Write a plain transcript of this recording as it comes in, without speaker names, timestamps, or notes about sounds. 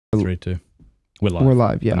3, 2. We're live. We're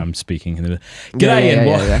live, yeah. And I'm speaking. G'day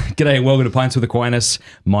and welcome to Pints with Aquinas.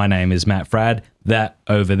 My name is Matt Fradd. That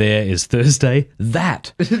over there is Thursday.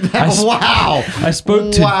 Wow. I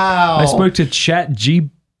spoke to Chat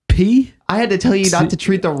GP. I had to tell you not to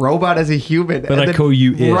treat the robot as a human. But I call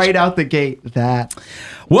you it. Right out the gate.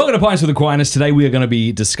 Welcome to Pints with Aquinas. Today we are going to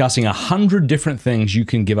be discussing 100 different things you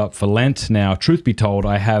can give up for Lent. Now, truth be told,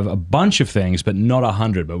 I have a bunch of things, but not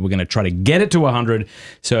 100. But we're going to try to get it to 100.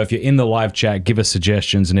 So if you're in the live chat, give us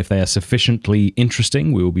suggestions. And if they are sufficiently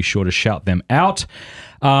interesting, we will be sure to shout them out.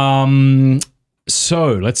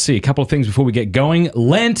 So let's see. A couple of things before we get going.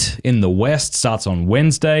 Lent in the West starts on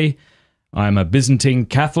Wednesday. I'm a Byzantine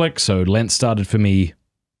Catholic, so Lent started for me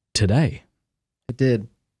today. It did.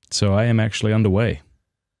 So I am actually underway.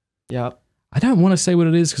 Yeah. I don't want to say what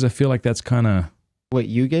it is because I feel like that's kind of... What,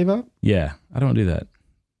 you gave up? Yeah, I don't do that.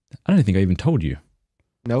 I don't think I even told you.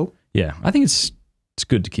 Nope. Yeah, I think it's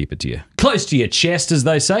good to keep it to you. Close to your chest, as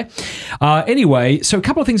they say. Anyway, so a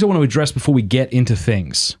couple of things I want to address before we get into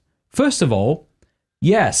things. First of all,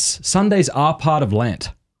 yes, Sundays are part of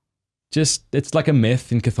Lent. Just, it's like a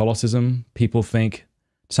myth in Catholicism. People think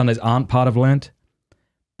Sundays aren't part of Lent,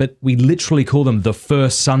 but we literally call them the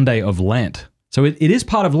first Sunday of Lent. So it is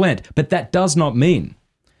part of Lent, but that does not mean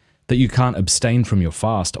that you can't abstain from your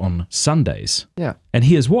fast on Sundays. Yeah. And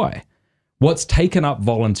here's why. What's taken up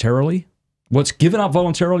voluntarily, what's given up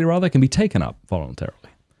voluntarily rather, can be taken up voluntarily.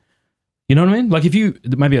 You know what I mean? Like if you,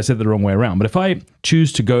 maybe I said that the wrong way around, but if I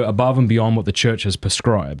choose to go above and beyond what the church has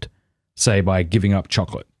prescribed, say by giving up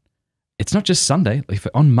chocolate, it's not just Sunday. If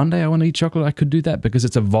on Monday I want to eat chocolate, I could do that because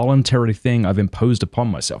it's a voluntary thing I've imposed upon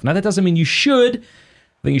myself. Now that doesn't mean you should.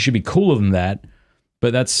 I think you should be cooler than that.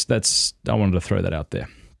 But that's I wanted to throw that out there.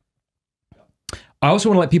 I also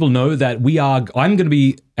want to let people know that I'm going to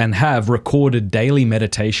be and have recorded daily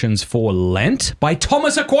meditations for Lent by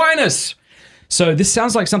Thomas Aquinas. So this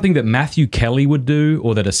sounds like something that Matthew Kelly would do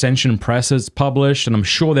or that Ascension Press has published, and I'm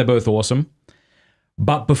sure they're both awesome.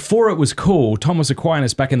 But before it was cool, Thomas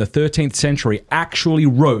Aquinas back in the 13th century actually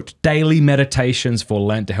wrote daily meditations for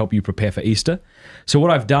Lent to help you prepare for Easter. So what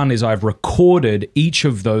I've done is I've recorded each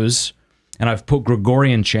of those and I've put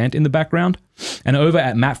Gregorian chant in the background. And over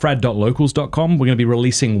at mattfradd.locals.com, we're going to be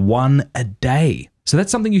releasing one a day. So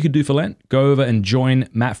that's something you could do for Lent. Go over and join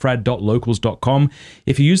mattfradd.locals.com.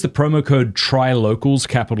 If you use the promo code TRYLOCALS,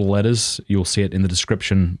 capital letters, you'll see it in the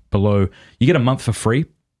description below. You get a month for free.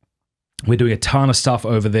 We're doing a ton of stuff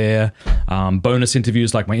over there. Bonus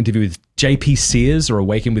interviews like my interview with JP Sears or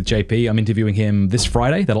Awaken with JP. I'm interviewing him this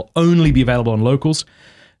Friday. That'll only be available on Locals.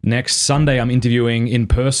 Next Sunday, I'm interviewing in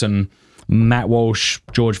person Matt Walsh,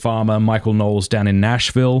 George Farmer, Michael Knowles down in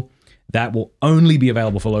Nashville. That will only be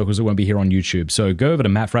available for Locals. It won't be here on YouTube. So go over to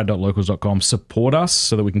mattfradd.locals.com. Support us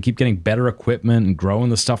so that we can keep getting better equipment and growing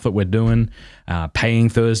the stuff that we're doing. Paying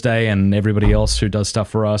Thursday and everybody else who does stuff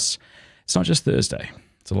for us. It's not just Thursday.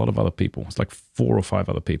 It's a lot of other people. It's like 4 or 5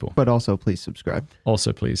 other people. But also, please subscribe.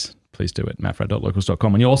 Also, please do it.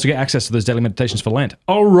 mattfradd.locals.com. And you'll also get access to those daily meditations for Lent.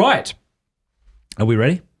 All right. Are we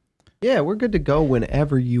ready? Yeah, we're good to go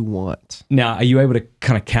whenever you want. Now, are you able to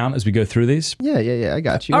kind of count as we go through these? Yeah. I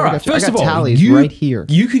got you. All right. First of all, tallies right here.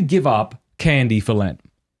 You could give up candy for Lent.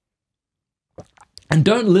 And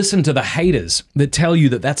don't listen to the haters that tell you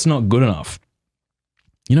that that's not good enough.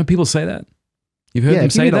 You know, people say that. You've heard them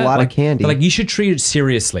say that? A lot of candy. Like, you should treat it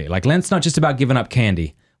seriously. Like, Lent's not just about giving up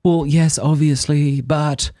candy. Well, yes, obviously,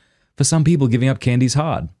 but for some people, giving up candy's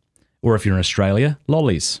hard. Or if you're in Australia,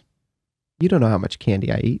 lollies. You don't know how much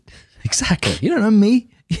candy I eat. Exactly. You don't know me.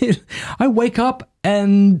 I wake up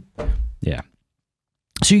and, yeah.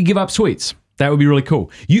 So you give up sweets. That would be really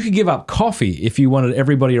cool. You could give up coffee if you wanted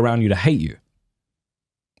everybody around you to hate you.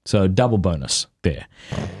 So double bonus there.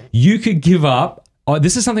 You could give up... Oh,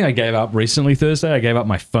 this is something I gave up recently Thursday. I gave up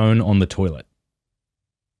my phone on the toilet.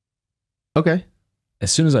 Okay.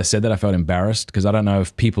 As soon as I said that, I felt embarrassed because I don't know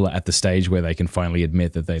if people are at the stage where they can finally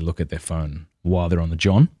admit that they look at their phone while they're on the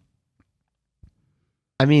john.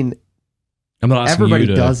 I mean, I'm not asking everybody you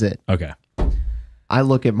to, does it. Okay. I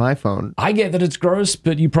look at my phone. I get that it's gross,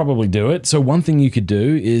 but you probably do it. So one thing you could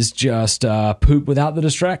do is just poop without the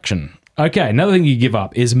distraction. Okay, another thing you give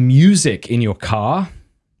up is music in your car.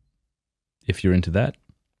 If you're into that.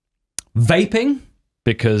 Vaping,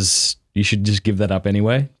 because you should just give that up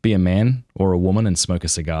anyway. Be a man or a woman and smoke a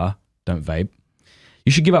cigar. Don't vape.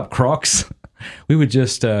 You should give up Crocs. We were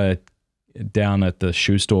just down at the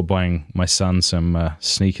shoe store buying my son some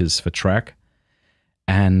sneakers for track.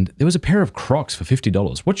 And there was a pair of Crocs for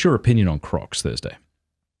 $50. What's your opinion on Crocs, Thursday?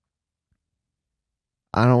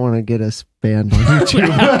 I don't want to get us banned on YouTube.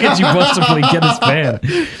 How could you possibly get us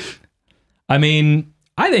banned? I mean...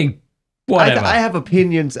 I think whatever. I have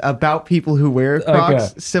opinions about people who wear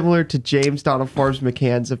Crocs, similar to James Donald Forbes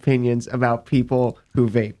McCann's opinions about people who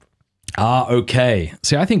vape. Okay.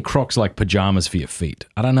 See, I think Crocs are like pajamas for your feet.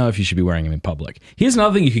 I don't know if you should be wearing them in public. Here's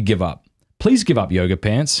another thing you could give up. Please give up yoga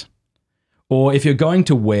pants. Or if you're going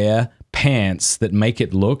to wear pants that make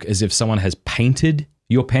it look as if someone has painted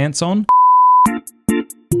your pants on.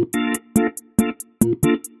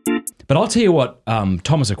 But I'll tell you what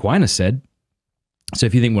Thomas Aquinas said. So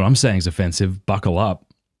if you think what I'm saying is offensive, buckle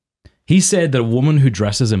up. He said that a woman who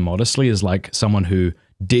dresses immodestly is like someone who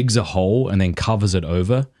digs a hole and then covers it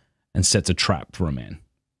over and sets a trap for a man.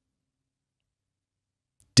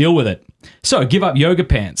 Deal with it. So give up yoga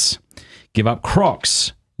pants. Give up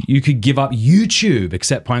Crocs. You could give up YouTube,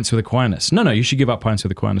 except Pints with Aquinas. No, you should give up Pints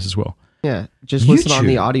with Aquinas as well. Yeah, just listen on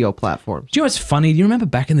the audio platforms. Do you know what's funny? Do you remember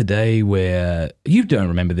back in the day where, you don't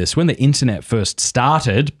remember this, when the internet first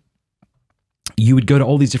started, you would go to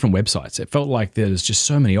all these different websites. It felt like there's just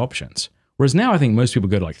so many options. Whereas now I think most people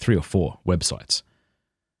go to like 3 or 4 websites.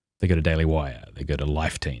 They go to Daily Wire, they go to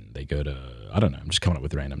Lifeteen, they go to, I don't know, I'm just coming up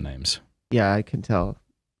with random names. Yeah, I can tell.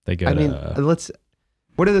 They go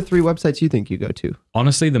what are the 3 websites you think you go to?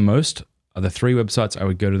 Honestly, the 3 websites I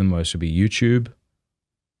would go to the most would be YouTube,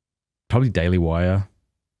 probably Daily Wire.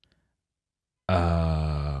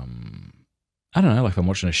 I don't know, like if I'm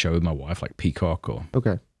watching a show with my wife, like Peacock or...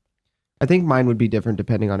 Okay. I think mine would be different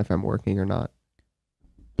depending on if I'm working or not.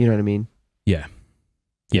 You know what I mean? Yeah.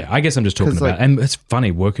 Yeah, I guess I'm just talking about... and it's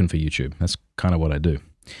funny working for YouTube. That's kind of what I do.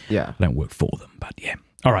 Yeah. I don't work for them, but yeah.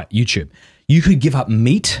 All right, YouTube. You could give up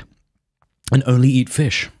meat and only eat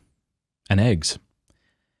fish and eggs.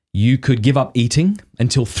 You could give up eating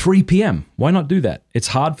until 3 p.m. Why not do that? It's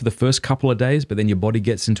hard for the first couple of days, but then your body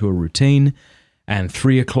gets into a routine, and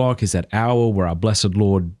 3 o'clock is that hour where our blessed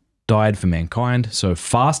Lord died for mankind. So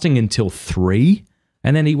fasting until 3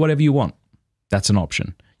 and then eat whatever you want. That's an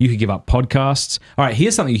option. You could give up podcasts. All right,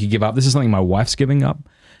 here's something you could give up. This is something my wife's giving up.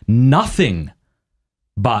 Nothing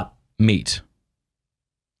but meat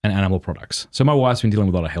and animal products. So my wife's been dealing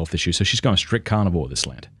with a lot of health issues, so she's going strict carnivore this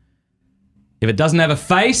Lent. If it doesn't have a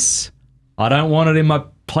face, I don't want it in my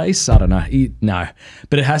place. I don't know. No.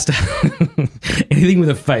 But it has to anything with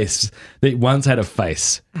a face that once had a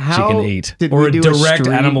face, she can eat. Or a direct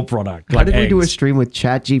animal product. How did we do a stream with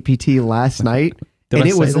ChatGPT last night? And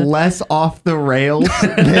it was less off the rails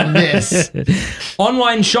than this.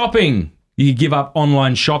 Online shopping. You give up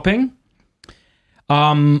online shopping.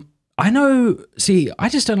 I know, see, I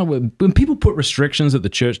just don't know, when people put restrictions that the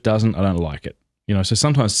church doesn't, I don't like it. You know, so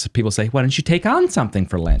sometimes people say, why don't you take on something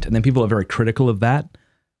for Lent? And then people are very critical of that.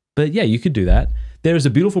 But yeah, you could do that. There is a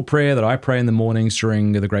beautiful prayer that I pray in the mornings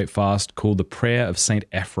during the Great Fast called the Prayer of St.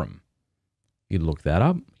 Ephraim. You look that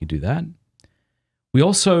up, you do that. We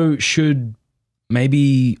also should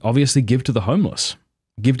maybe obviously give to the homeless.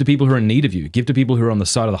 Give to people who are in need of you. Give to people who are on the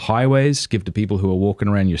side of the highways. Give to people who are walking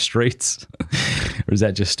around your streets. Or is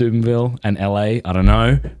that just Steubenville and LA? I don't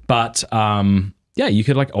know. But yeah, you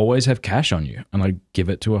could like always have cash on you and like give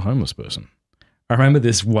it to a homeless person. I remember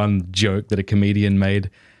this one joke that a comedian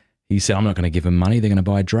made. He said, I'm not going to give them money. They're going to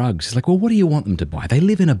buy drugs. He's like, well, what do you want them to buy? They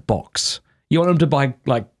live in a box. You want them to buy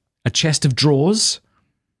like a chest of drawers?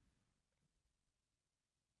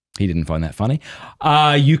 He didn't find that funny.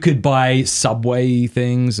 You could buy Subway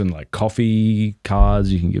things and like coffee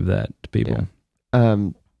cards. You can give that to people.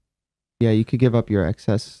 Yeah, you could give up your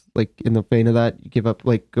excess. Like in the vein of that, you give up,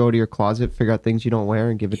 like go to your closet, figure out things you don't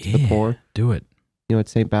wear and give it to the poor. Do it. You know what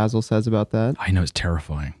St. Basil says about that? I know, it's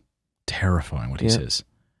terrifying. Terrifying what he says.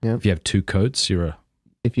 Yeah. If you have 2 coats, you're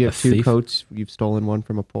If you have 2 thief. coats, you've stolen one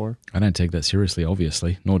from a poor. I don't take that seriously,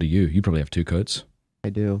 obviously. Nor do you. You probably have 2 coats. I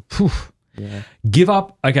do. Whew. Yeah. Give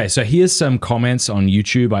up. Okay, so here's some comments on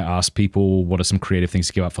YouTube. I asked people what are some creative things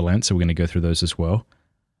to give up for Lent, so we're going to go through those as well.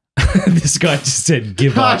 This guy just said,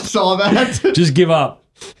 give up. I saw that. Just give up.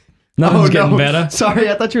 Nothing's getting better. Sorry,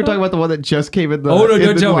 I thought you were talking about the one that just came in the,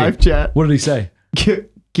 don't tell live me. chat. What did he say?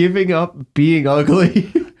 Giving up being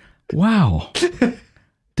ugly. Wow.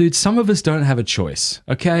 Dude, some of us don't have a choice,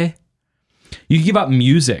 okay? You give up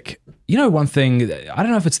music. You know, one thing, I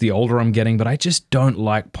don't know if it's the older I'm getting, but I just don't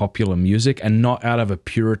like popular music, and not out of a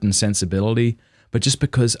Puritan sensibility, but just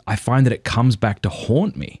because I find that it comes back to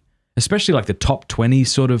haunt me, especially like the top 20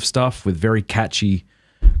 sort of stuff with very catchy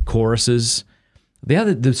choruses.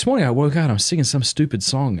 This morning I woke up and I was singing some stupid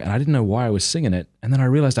song and I didn't know why I was singing it, and then I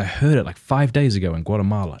realized I heard it like 5 days ago in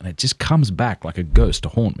Guatemala, and it just comes back like a ghost to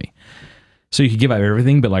haunt me. So you could give up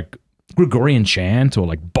everything, but like Gregorian chant or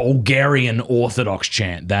like Bulgarian Orthodox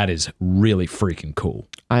chant, that is really freaking cool.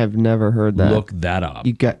 I have never heard that. Look that up.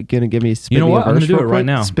 You gonna give me? You know what? I'm gonna do it right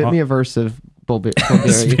now. Spit me a verse of Bulgaria.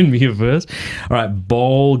 Spin me a verse. All right,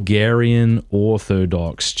 Bulgarian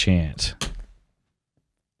Orthodox chant.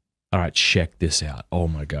 All right, check this out. Oh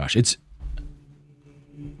my gosh, it's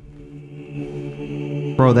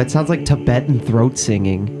Bro, that sounds like Tibetan throat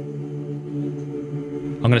singing.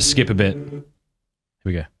 I'm gonna skip a bit. Here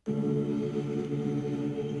we go.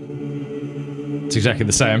 It's exactly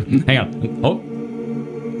the same. Hang on. Oh.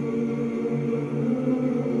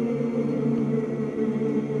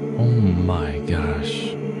 Oh my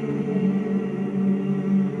gosh.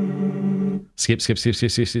 Skip. All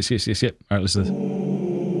right, listen to this.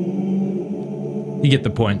 You get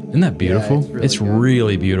the point. Isn't that beautiful? Yeah, it's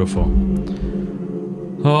really beautiful.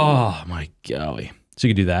 Oh my golly. So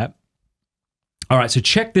you can do that. All right, so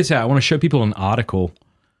check this out. I want to show people an article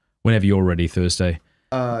whenever you're ready, Thursday.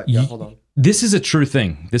 Hold on. This is a true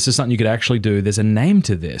thing. This is something you could actually do. There's a name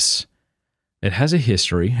to this. It has a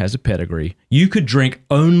history, has a pedigree. You could drink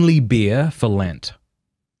only beer for Lent.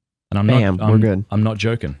 And we're good. I'm not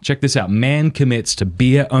joking. Check this out. Man commits to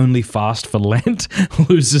beer-only fast for Lent,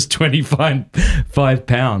 loses 25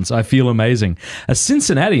 pounds. I feel amazing. A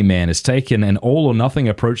Cincinnati man has taken an all-or-nothing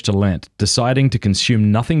approach to Lent, deciding to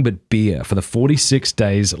consume nothing but beer for the 46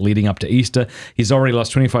 days leading up to Easter. He's already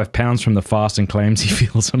lost 25 pounds from the fast and claims he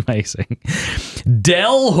feels amazing.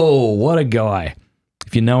 Delho, what a guy.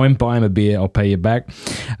 If you know him, buy him a beer. I'll pay you back.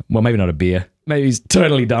 Well, maybe not a beer. Maybe he's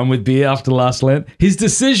totally done with beer after last Lent. His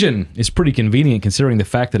decision is pretty convenient considering the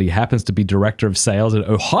fact that he happens to be director of sales at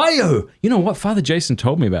Ohio. You know what? Father Jason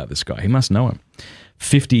told me about this guy. He must know him.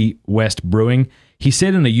 50 West Brewing. He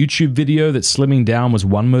said in a YouTube video that slimming down was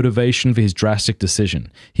one motivation for his drastic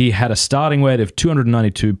decision. He had a starting weight of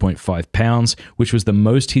 292.5 pounds, which was the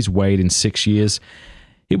most he's weighed in 6 years.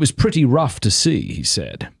 It was pretty rough to see, he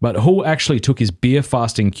said. But Hall actually took his beer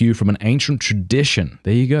fasting cue from an ancient tradition.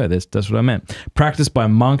 There you go, that's what I meant. Practiced by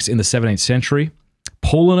monks in the 17th century.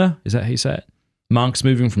 Pauliner, is that how you say it? Monks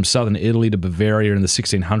moving from southern Italy to Bavaria in the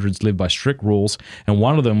 1600s lived by strict rules, and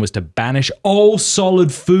one of them was to banish all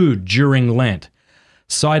solid food during Lent.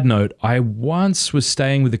 Side note, I once was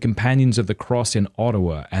staying with the Companions of the Cross in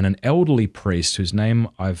Ottawa, and an elderly priest, whose name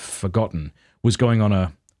I've forgotten, was going on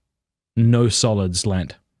a no solids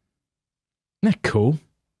Lent. Isn't that cool?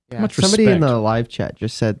 Yeah. Much Somebody respect. in the live chat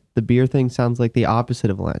just said the beer thing sounds like the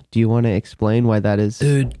opposite of Lent. Do you want to explain why that is?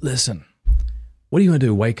 Dude, listen. What do you want to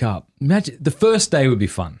do? Wake up. Imagine the first day would be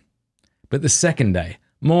fun. But the second day,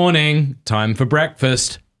 morning, time for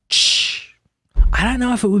breakfast. Shh. I don't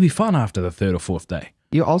know if it would be fun after the third or fourth day.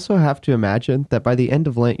 You also have to imagine that by the end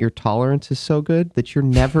of Lent, your tolerance is so good that you're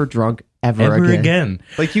never drunk ever again.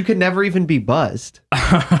 Like you could never even be buzzed.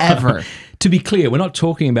 Ever. To be clear, we're not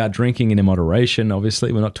talking about drinking in moderation,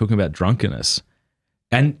 obviously. We're not talking about drunkenness.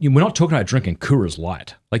 And we're not talking about drinking Coors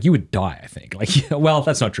Light. Like, you would die, I think. Like, well,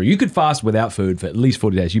 that's not true. You could fast without food for at least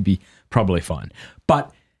 40 days. You'd be probably fine.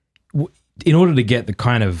 But in order to get the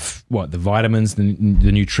kind of, the vitamins, the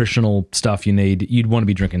nutritional stuff you need, you'd want to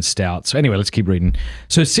be drinking stout. So anyway, let's keep reading.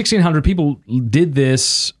 So 1,600 people did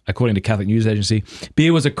this, according to Catholic News Agency.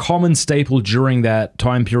 Beer was a common staple during that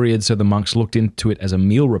time period, so the monks looked into it as a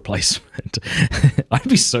meal replacement. I'd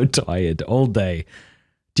be so tired all day.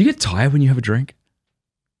 Do you get tired when you have a drink?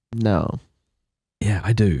 No. Yeah,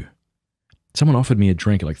 I do. Someone offered me a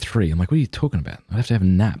drink at like 3. I'm like, what are you talking about? I'd have to have a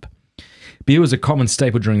nap. Beer was a common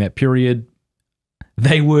staple during that period.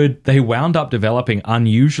 They wound up developing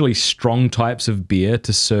unusually strong types of beer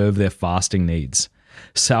to serve their fasting needs.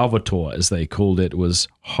 Salvatore, as they called it, was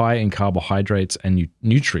high in carbohydrates and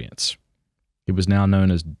nutrients. It was now known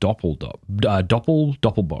as Doppelbock.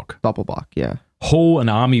 Doppelbock, yeah. Hall, an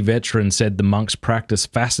army veteran, said the monk's practice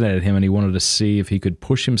fascinated him and he wanted to see if he could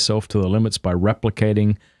push himself to the limits by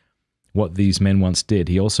replicating what these men once did.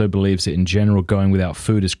 He also believes that in general, going without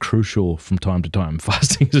food is crucial from time to time.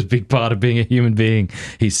 Fasting is a big part of being a human being,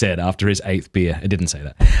 he said after his 8th beer. It didn't say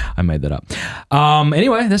that. I made that up.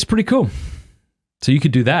 Anyway, that's pretty cool. So you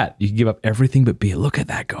could do that. You could give up everything but beer. Look at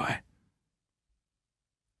that guy.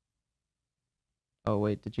 Oh,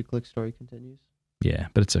 wait. Did you click story continues? Yeah,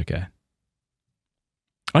 but it's okay.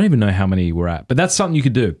 I don't even know how many we're at, but that's something you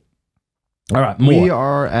could do. All right, more. We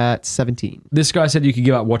are at 17. This guy said you could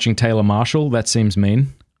give up watching Taylor Marshall. That seems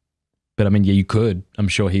mean. But I mean, yeah, you could. I'm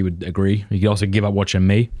sure he would agree. You could also give up watching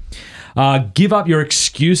me. Give up your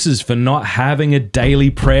excuses for not having a daily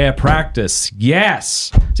prayer practice.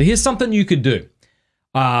 Yes. So here's something you could do.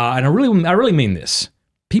 And I really mean this.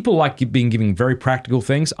 People like being given very practical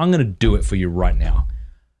things. I'm going to do it for you right now.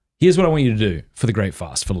 Here's what I want you to do for the Great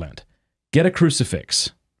Fast for Lent. Get a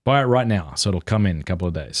crucifix. Buy it right now, so it'll come in a couple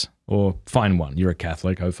of days. Or find one. You're a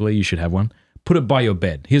Catholic, hopefully. You should have one. put it by your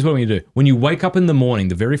bed. Here's what I'm going to do. When you wake up in the morning,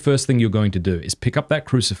 the very first thing you're going to do is pick up that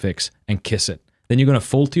crucifix and kiss it. Then you're going to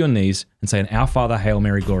fall to your knees and say an Our Father, Hail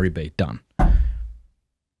Mary, Glory be. Done.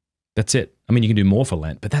 That's it. I mean, you can do more for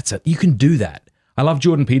Lent, but that's it. You can do that. I love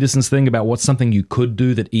Jordan Peterson's thing about what's something you could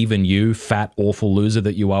do that even you, fat, awful loser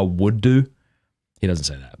that you are, would do. He doesn't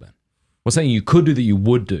say that, but what's something you could do that you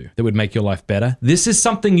would do that would make your life better? This is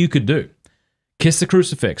something you could do. Kiss the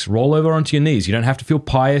crucifix, roll over onto your knees. You don't have to feel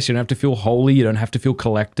pious. You don't have to feel holy. You don't have to feel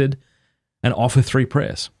collected, and offer 3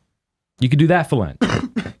 prayers. You could do that for Lent.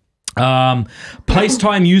 Place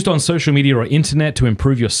time used on social media or internet to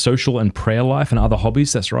improve your social and prayer life and other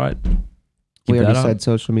hobbies. That's right. We already said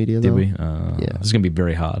social media, though. Did we? Yeah. This is going to be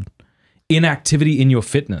very hard. Inactivity in your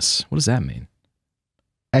fitness. What does that mean?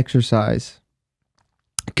 Exercise.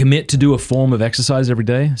 Commit to do a form of exercise every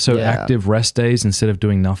day. So active rest days instead of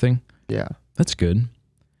doing nothing. Yeah. That's good.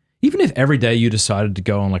 Even if every day you decided to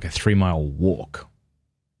go on like a 3-mile walk.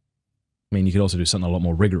 I mean, you could also do something a lot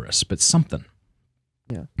more rigorous, but something.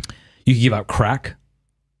 Yeah. You could give up crack.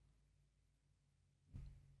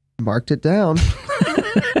 Marked it down.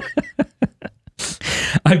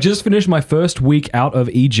 I've just finished my first week out of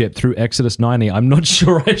Egypt through Exodus 90. I'm not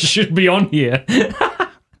sure I should be on here.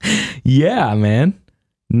 Yeah, man.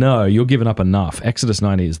 No, you're giving up enough. Exodus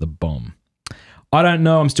 90 is the bomb. I don't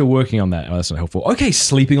know. I'm still working on that. Oh, that's not helpful. Okay,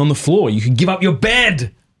 sleeping on the floor. You can give up your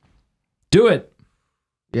bed. Do it.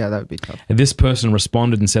 Yeah, that would be tough. And this person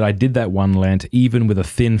responded and said, I did that one Lent, even with a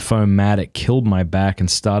thin foam mat. It killed my back and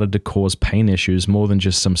started to cause pain issues more than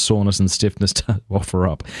just some soreness and stiffness to offer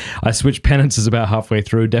up. I switched penances about halfway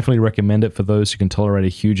through. Definitely recommend it for those who can tolerate a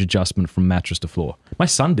huge adjustment from mattress to floor. My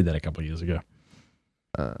son did that a couple of years ago.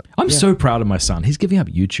 I'm so proud of my son. He's giving up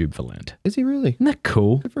YouTube for Lent. Is he really? Isn't that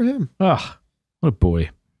cool? Good for him. Ah, what a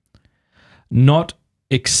boy. Not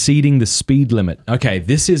exceeding the speed limit. Okay,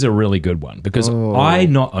 this is a really good one because I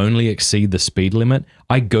not only exceed the speed limit,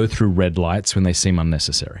 I go through red lights when they seem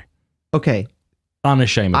unnecessary. Okay.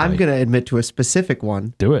 Unashamedly. I'm going to admit to a specific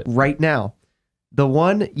one. Do it. Right now. The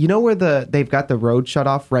one, you know where they've got the road shut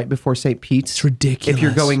off right before St. Pete's? It's ridiculous. If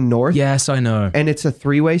you're going north. Yes, I know. And it's a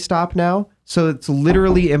 3-way stop now. So it's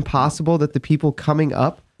literally impossible that the people coming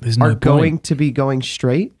up are going to be going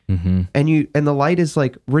straight. Mm-hmm. And the light is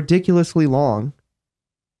like ridiculously long.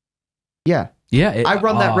 Yeah. Yeah. I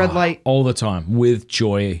run that red light all the time with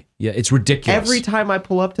joy. Yeah, it's ridiculous. Every time I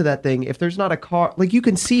pull up to that thing, if there's not a car, like you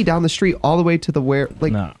can see down the street all the way to the where,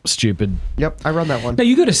 like. No, stupid. Yep, I run that one. Now,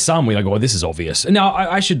 you go to some, we're like, oh, this is obvious. Now,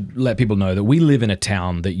 I should let people know that we live in a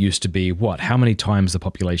town that used to be, what, how many times the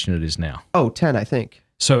population it is now? Oh, 10, I think.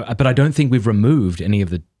 So, but I don't think we've removed any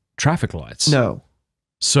of the traffic lights. No.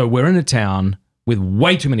 So we're in a town with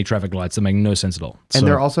way too many traffic lights that make no sense at all. And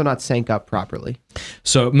they're also not sank up properly.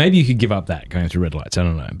 So maybe you could give up that going through red lights. I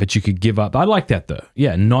don't know. But you could give up. I like that though.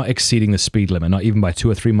 Yeah, not exceeding the speed limit, not even by 2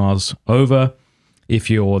 or 3 miles over. If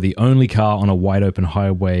you're the only car on a wide open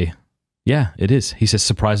highway, yeah, it is. He says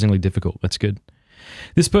surprisingly difficult. That's good.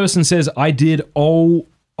 This person says, I did all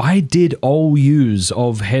use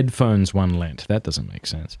of headphones one Lent. That doesn't make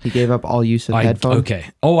sense. He gave up all use of headphones? Okay.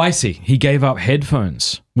 Oh, I see. He gave up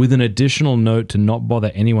headphones with an additional note to not bother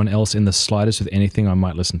anyone else in the slightest with anything I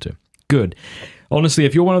might listen to. Good. Honestly,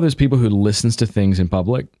 if you're one of those people who listens to things in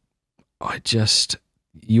public,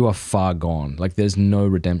 you are far gone. Like there's no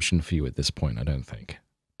redemption for you at this point, I don't think.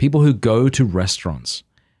 People who go to restaurants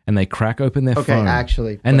and they crack open their phone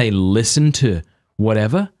and they listen to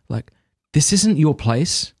whatever, like, this isn't your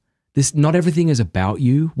place. Not everything is about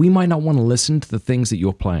you. We might not want to listen to the things that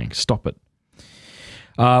you're playing. Stop it.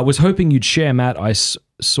 Was hoping you'd share, Matt. I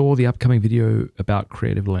saw the upcoming video about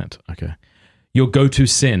Creative Lent. Okay. Your go-to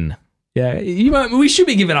sin. Yeah, we should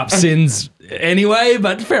be giving up sins anyway,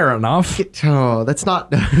 but fair enough. Oh, that's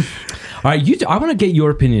not... All right, I want to get your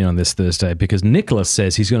opinion on this Thursday because Nicholas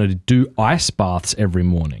says he's going to do ice baths every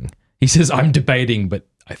morning. He says, I'm debating, but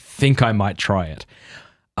I think I might try it.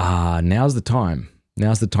 Now's the time.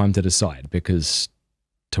 Now's the time to decide because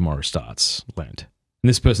tomorrow starts Lent. And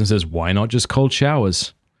this person says, why not just cold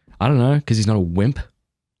showers? I don't know, because he's not a wimp.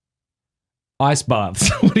 Ice baths.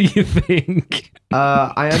 What do you think?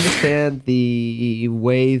 I understand the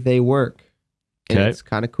way they work. And it's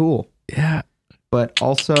kind of cool. Yeah. But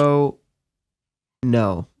also,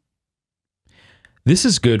 no. This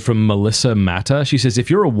is good from Melissa Matter. She says, if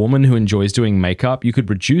you're a woman who enjoys doing makeup, you could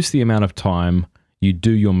reduce the amount of time you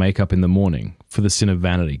do your makeup in the morning for the sin of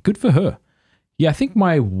vanity. Good for her. Yeah, I think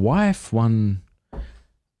my wife one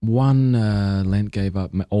Lent gave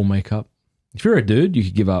up all makeup. If you're a dude, you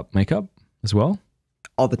could give up makeup as well.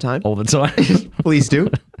 All the time? All the time. Please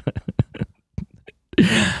do.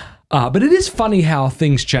 But it is funny how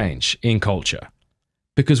things change in culture,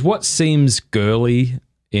 because what seems girly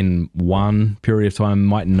in one period of time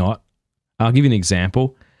might not. I'll give you an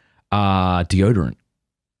example. Deodorant.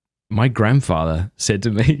 My grandfather said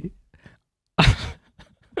to me,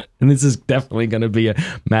 and this is definitely going to be a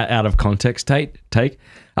Matt out of context take.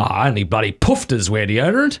 Only bloody poofters wear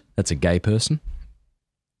deodorant. That's a gay person.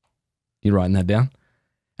 You writing that down?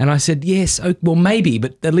 And I said, yes, well, maybe,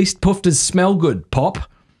 but at least poofters smell good, Pop.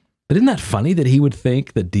 But isn't that funny that he would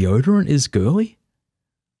think that deodorant is girly?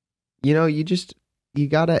 You know,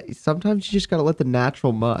 sometimes you just gotta let the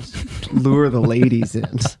natural musk lure the ladies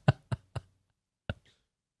in.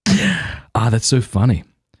 That's so funny.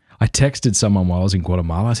 I texted someone while I was in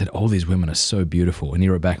Guatemala. I said, oh, these women are so beautiful. And he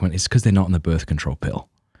wrote back and went, it's because they're not on the birth control pill.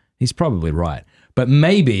 He's probably right. But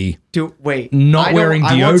maybe not wearing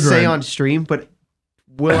deodorant. I won't say on stream, but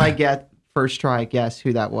will I get first try guess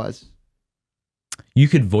who that was? You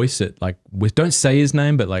could voice it. Don't say his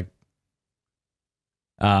name, but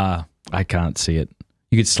I can't see it.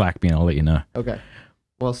 You could Slack me and I'll let you know. Okay.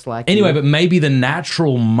 Well, Slack. Anyway, but maybe the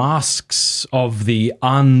natural musks of the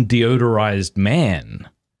undeodorized man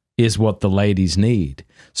is what the ladies need.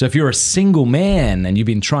 So if you're a single man and you've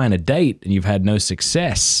been trying to date and you've had no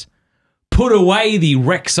success, put away the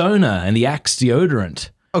Rexona and the Axe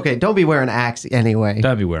deodorant. Okay, don't be wearing Axe anyway.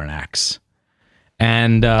 Don't be wearing Axe.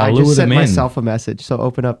 And I just sent myself a message, so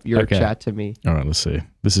open up your chat to me. All right, let's see.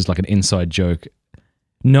 This is like an inside joke.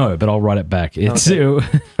 No, but I'll write it back. It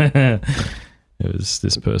was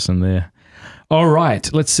this person there. All right,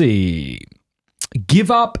 let's see.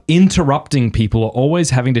 Give up interrupting people or always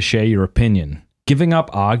having to share your opinion. Giving up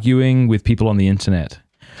arguing with people on the internet.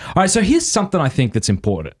 All right, so here's something I think that's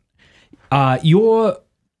important. Your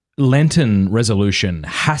Lenten resolution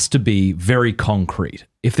has to be very concrete.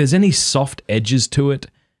 If there's any soft edges to it,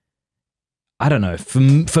 I don't know.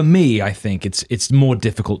 For me, I think it's more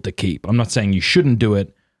difficult to keep. I'm not saying you shouldn't do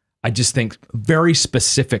it. I just think very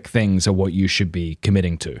specific things are what you should be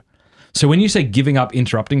committing to. So when you say giving up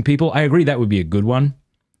interrupting people, I agree that would be a good one.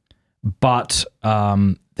 But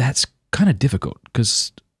that's kind of difficult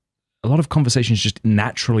because a lot of conversations just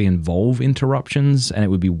naturally involve interruptions, and it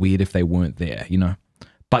would be weird if they weren't there, you know?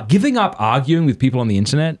 But giving up arguing with people on the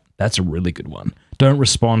internet, that's a really good one. Don't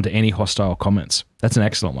respond to any hostile comments. That's an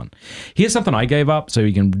excellent one. Here's something I gave up, so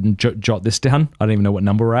you can jot this down. I don't even know what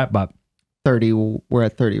number we're at, but 30. We're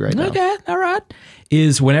at 30 right now. Okay, all right.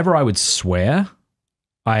 Is whenever I would swear,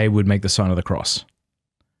 I would make the sign of the cross.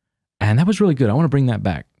 And that was really good. I want to bring that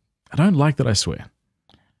back. I don't like that I swear.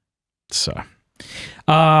 So,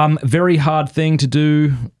 very hard thing to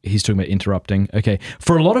do. He's talking about interrupting. Okay.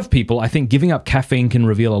 For a lot of people, I think giving up caffeine can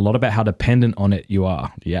reveal a lot about how dependent on it you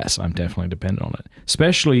are. Yes, I'm definitely dependent on it,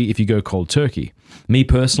 especially if you go cold turkey. Me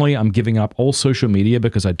personally, I'm giving up all social media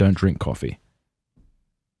because I don't drink coffee.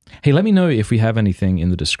 Hey, let me know if we have anything in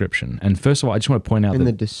the description. And first of all, I just want to point out not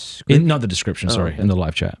the description, sorry, in the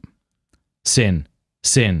live chat. Sin.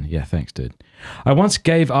 Yeah, thanks, dude. I once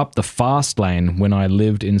gave up the fast lane when I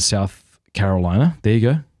lived in South Carolina. There you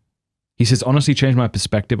go. He says, honestly changed my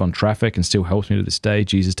perspective on traffic and still helps me to this day.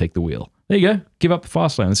 Jesus, take the wheel. There you go. Give up the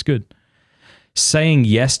fast lane. That's good. Saying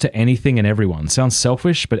yes to anything and everyone. Sounds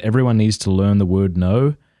selfish, but everyone needs to learn the word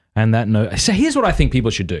no. And that no. So here's what I think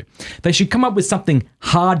people should do. They should come up with something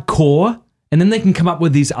hardcore, and then they can come up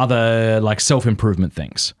with these other like self-improvement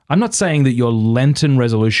things. I'm not saying that your Lenten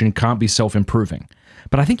resolution can't be self-improving,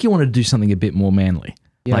 but I think you want to do something a bit more manly.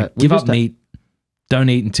 Yeah, like give up meat, don't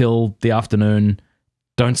eat until the afternoon,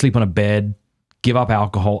 don't sleep on a bed, give up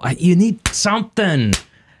alcohol. You need something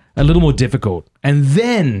a little more difficult. And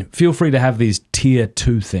then feel free to have these tier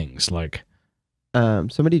 2 things like...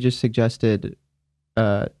 somebody just suggested...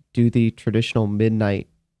 do the traditional midnight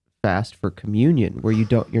fast for communion where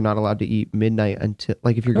you're not allowed to eat midnight until,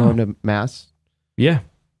 like, if you're going to mass. Yeah.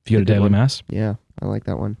 If you go to daily mass. Yeah. I like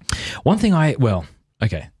that one. One thing I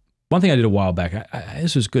did a while back,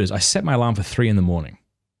 this was good, is I set my alarm for 3 in the morning.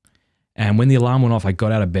 And when the alarm went off, I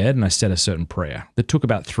got out of bed and I said a certain prayer that took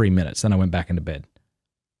about 3 minutes. Then I went back into bed.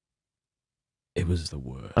 It was the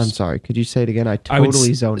worst. I'm sorry. Could you say it again? I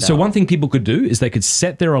totally zoned out. So one thing people could do is they could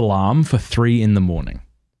set their alarm for 3 in the morning.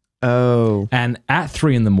 Oh. And at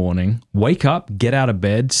 3 in the morning, wake up, get out of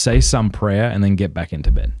bed, say some prayer, and then get back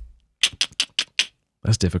into bed.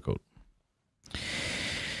 That's difficult.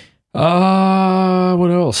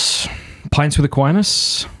 What else? Pints with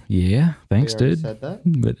Aquinas. Yeah, thanks, dude. Said that.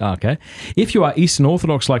 But, okay. If you are Eastern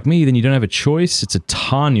Orthodox like me, then you don't have a choice. It's a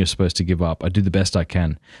ton you're supposed to give up. I do the best I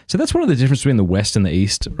can. So that's one of the differences between the West and the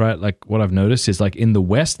East, right? Like what I've noticed is like in the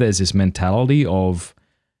West, there's this mentality of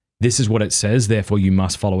this is what it says, therefore you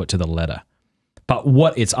must follow it to the letter. But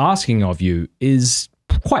what it's asking of you is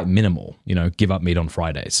quite minimal, you know, give up meat on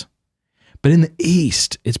Fridays. But in the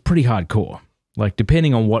East, it's pretty hardcore. Like,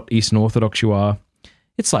 depending on what Eastern Orthodox you are,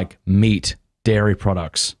 it's like meat, dairy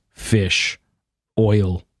products, fish,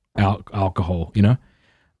 oil, alcohol, you know?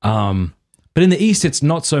 But in the East, it's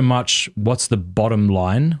not so much what's the bottom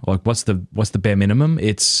line, like what's the bare minimum.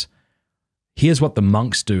 It's here's what the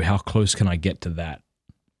monks do. How close can I get to that?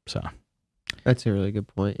 So That's a really good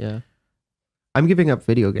point. Yeah. I'm giving up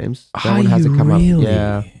video games. That Are one hasn't you come really?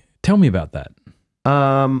 up. Yeah. Tell me about that.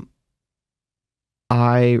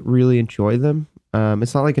 I really enjoy them.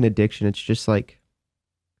 It's not like an addiction. It's just like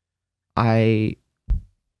I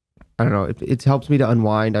don't know. It helps me to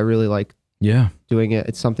unwind. I really like doing it.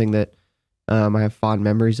 It's something that I have fond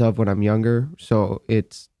memories of when I'm younger. So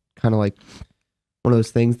it's kind of like one of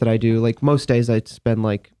those things that I do. Like most days I spend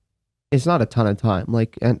like, it's not a ton of time,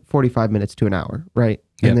 like 45 minutes to an hour, right?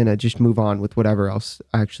 And then I just move on with whatever else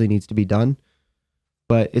actually needs to be done.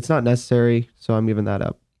 But it's not necessary, so I'm giving that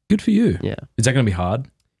up. Good for you. Yeah. Is that going to be hard?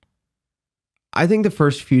 I think the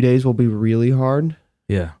first few days will be really hard.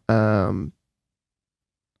 Yeah. And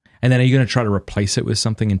then are you going to try to replace it with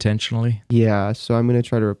something intentionally? Yeah, so I'm going to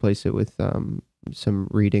try to replace it with some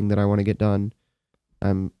reading that I want to get done.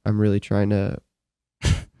 I'm really trying to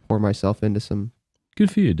pour myself into some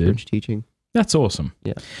good for you, dude. French teaching. That's awesome.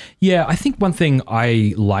 Yeah. Yeah, I think one thing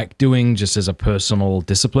I like doing just as a personal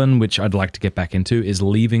discipline, which I'd like to get back into, is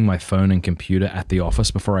leaving my phone and computer at the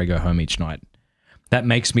office before I go home each night. That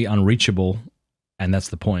makes me unreachable, and that's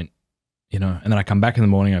the point, you know? And then I come back in the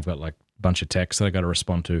morning, I've got like a bunch of texts that I got to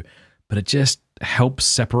respond to, but it just helps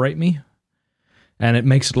separate me, and it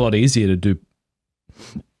makes it a lot easier to do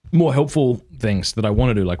more helpful things that I want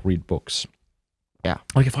to do, like read books. Yeah.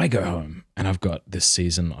 Like if I go home and I've got this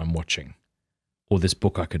season I'm watching, or this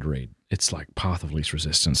book I could read, it's like Path of Least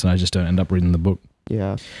Resistance, and I just don't end up reading the book.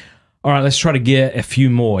 Yeah. All right, let's try to get a few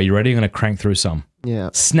more. Are you ready? I'm going to crank through some. Yeah.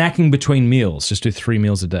 Snacking between meals. Just do 3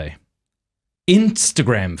 meals a day.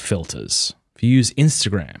 Instagram filters. If you use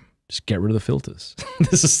Instagram, just get rid of the filters.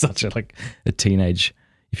 This is such a teenage,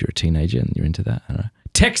 if you're a teenager and you're into that, I don't know.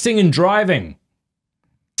 Texting and driving.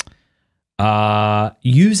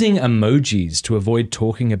 Using emojis to avoid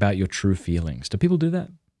talking about your true feelings. Do people do that?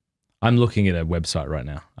 I'm looking at a website right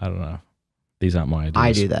now. I don't know. These aren't my ideas.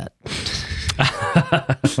 I do that.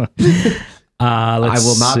 I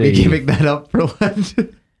will not be giving that up for Lent.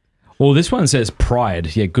 Well, this one says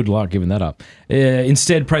pride. Yeah, good luck giving that up.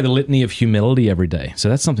 Instead, pray the litany of humility every day. So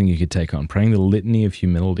that's something you could take on, praying the litany of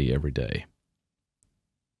humility every day.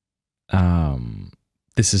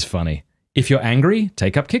 This is funny. If you're angry,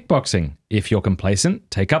 take up kickboxing. If you're complacent,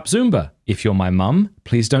 take up Zumba. If you're my mum,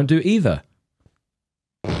 please don't do either.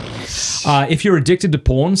 If you're addicted to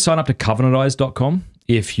porn, sign up to covenanteyes.com.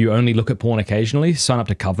 If you only look at porn occasionally, sign up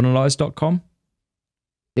to covenanteyes.com.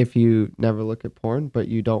 If you never look at porn, but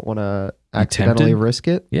you don't want to accidentally risk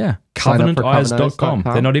it. Yeah. Covenanteyes.com.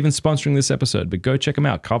 They're not even sponsoring this episode, but go check them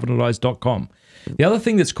out. Covenanteyes.com. The other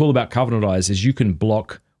thing that's cool about Covenant Eyes is you can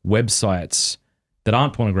block websites that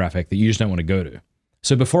aren't pornographic that you just don't want to go to.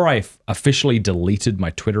 So before I officially deleted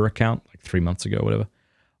my Twitter account, like 3 months ago or whatever,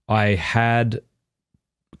 I had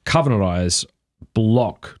Covenant Eyes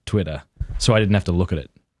block Twitter so I didn't have to look at it.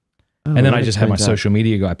 And then I just had my social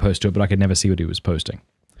media guy post to it, but I could never see what he was posting.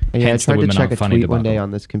 Yeah, hence I tried to check a tweet one day on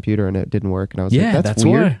this computer and it didn't work. And I was like, that's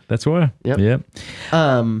weird. That's why. Yep. Yeah.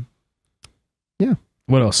 Yeah.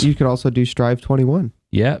 What else? You could also do Strive 21.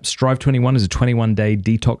 Yeah, Strive 21 is a 21-day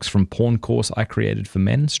detox from porn course I created for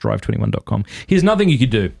men, strive21.com. Here's another thing you could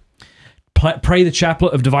do. Pray the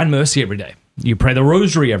Chaplet of Divine Mercy every day. You pray the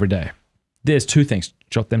Rosary every day. There's 2 things.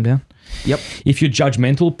 Jot them down. Yep. If you're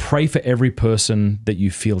judgmental, pray for every person that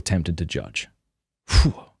you feel tempted to judge.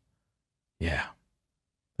 Whew. Yeah,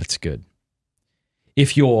 that's good.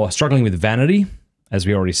 If you're struggling with vanity, as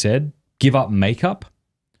we already said, give up makeup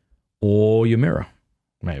or your mirror,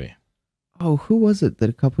 maybe. Oh, who was it that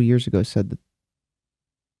a couple years ago said that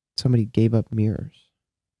somebody gave up mirrors?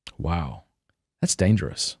 Wow. That's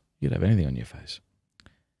dangerous. You could have anything on your face.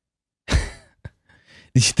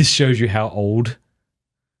 This shows you how old.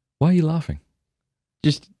 Why are you laughing?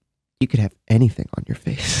 Just, you could have anything on your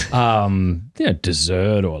face.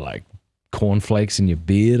 Dessert or like cornflakes in your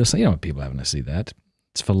beard or something. You don't want people having to see that.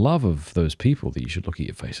 It's for love of those people that you should look at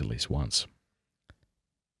your face at least once.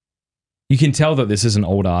 You can tell that this is an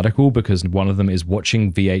old article because one of them is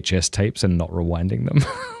watching VHS tapes and not rewinding them.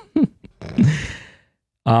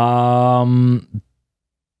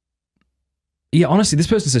 Yeah, honestly, this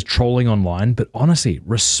person says trolling online, but honestly,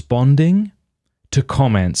 responding to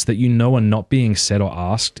comments that you know are not being said or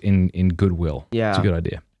asked in goodwill. Yeah. It's a good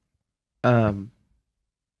idea.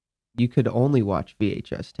 you could only watch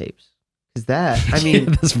VHS tapes. Because that, I mean...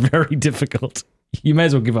 that's very difficult. You may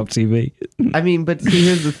as well give up TV. I mean, but see,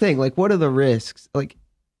 here's the thing. Like, what are the risks? Like,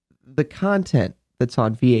 the content that's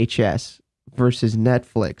on VHS versus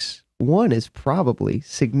Netflix, one is probably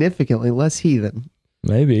significantly less heathen.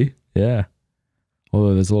 Maybe, yeah.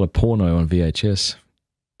 Although there's a lot of porno on VHS.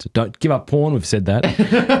 So don't give up porn, we've said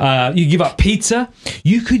that. You give up pizza.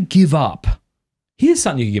 You could give up. Here's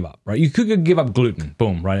something you could give up, right? You could give up gluten.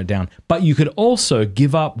 Boom, write it down. But you could also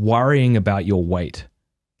give up worrying about your weight.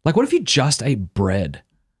 Like, what if you just ate bread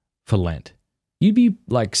for Lent? You'd be,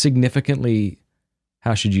 like, significantly,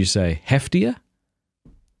 how should you say, heftier?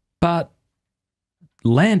 But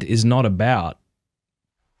Lent is not about,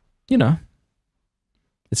 you know,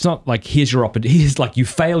 it's not like here's your opportunity. Here's like you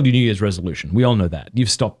failed your New Year's resolution. We all know that. You've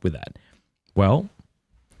stopped with that. Well,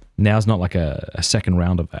 now's not like a second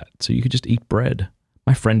round of that. So you could just eat bread.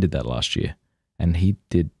 My friend did that last year, and he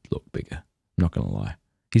did look bigger. I'm not going to lie.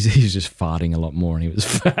 He's just farting a lot more, and he was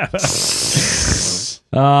fat.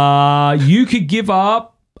 You could give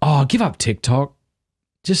up. Oh, give up TikTok.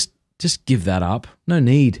 Just give that up. No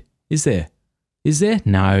need. Is there? Is there?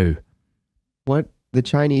 No. What? The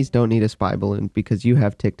Chinese don't need a spy balloon because you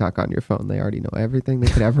have TikTok on your phone. They already know everything they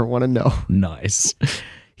could ever want to know. Nice.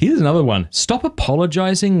 Here's another one. Stop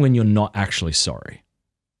apologizing when you're not actually sorry.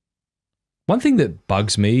 One thing that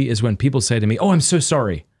bugs me is when people say to me, "Oh, I'm so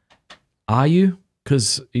sorry." Are you?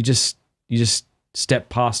 Because you just stepped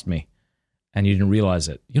past me and you didn't realize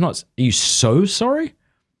it. You're not. Are you so sorry?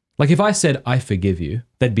 Like if I said I forgive you,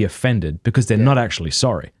 they'd be offended because they're not actually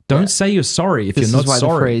sorry. Don't say you're sorry if you're not sorry. This is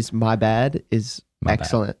why the phrase "my bad" is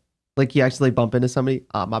excellent. Like you actually bump into somebody,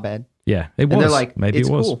 my bad. Yeah, it was. And they're like, maybe it's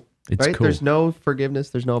it was. Cool. It's right? cool. There's no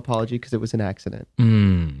forgiveness. There's no apology because it was an accident.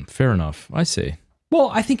 Fair enough. I see.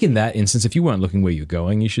 Well, I think in that instance, if you weren't looking where you're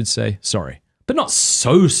going, you should say sorry, but not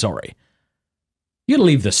so sorry. You got to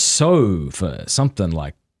leave the "so" for something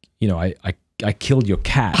like, you know, I killed your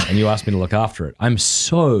cat and you asked me to look after it. I'm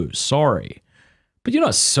so sorry. But you're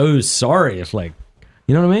not so sorry. It's like,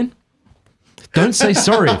 you know what I mean? Don't say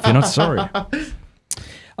sorry if you're not sorry.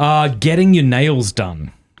 Getting your nails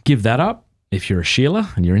done. Give that up if you're a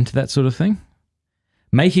Sheila and you're into that sort of thing.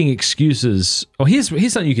 Making excuses. Oh, here's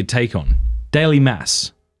something you could take on. Daily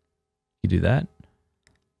mass. You do that.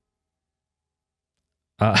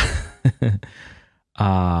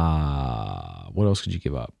 What else could you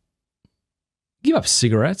give up? Give up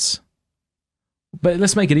cigarettes. But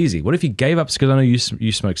let's make it easy. What if you gave up, because I know you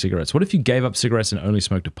smoke cigarettes. What if you gave up cigarettes and only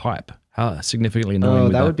smoked a pipe? How significantly annoying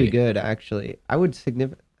would that be? That would be good, actually.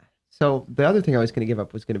 So the other thing I was going to give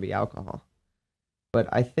up was going to be alcohol. But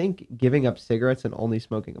I think giving up cigarettes and only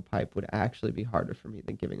smoking a pipe would actually be harder for me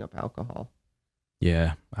than giving up alcohol.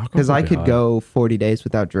 Yeah. Because I could go 40 days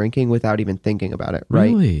without drinking without even thinking about it,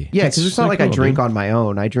 right? Really? Yeah, because it's not like I drink on my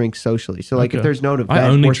own. I drink socially. So like if there's no event... I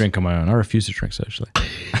only drink on my own. I refuse to drink socially.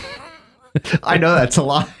 I know that's a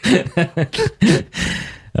lie.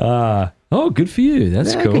 Oh, good for you.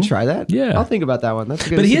 That's cool. I can try that. Yeah. I'll think about that one. That's a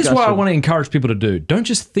good But here's suggestion. what I want to encourage people to do. Don't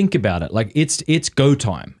just think about it. Like it's go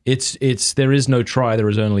time. There is no try. There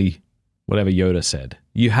is only whatever Yoda said.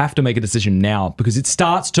 You have to make a decision now because it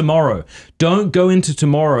starts tomorrow. Don't go into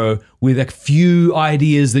tomorrow with a few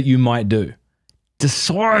ideas that you might do.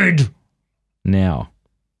 Decide now.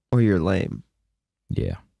 Or you're lame.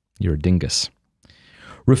 Yeah. You're a dingus.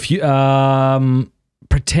 Pretending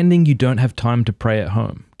you don't have time to pray at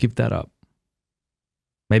home. Give that up.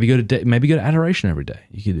 Maybe go to adoration every day.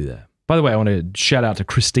 You can do that. By the way, I want to shout out to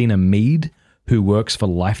Christina Mead, who works for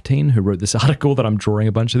Lifeteen, who wrote this article that I'm drawing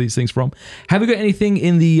a bunch of these things from. Have you got anything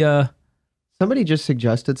in the... Somebody just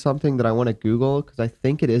suggested something that I want to Google because I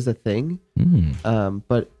think it is a thing.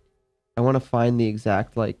 But I want to find the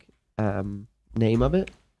exact name of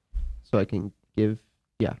it so I can give...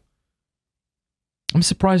 Yeah. I'm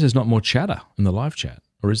surprised there's not more chatter in the live chat.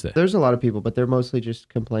 Or is there? There's a lot of people, but they're mostly just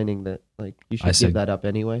complaining that you should give that up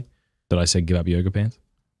anyway. Did I say give up yoga pants?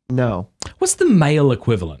 No. What's the male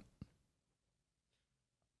equivalent?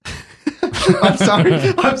 I'm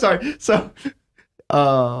sorry. So,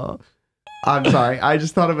 I'm sorry. I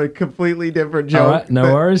just thought of a completely different joke. All right,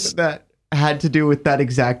 no worries. That had to do with that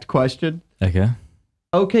exact question.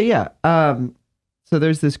 Okay, yeah. So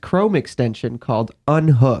there's this Chrome extension called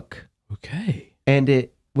Unhook. Okay. And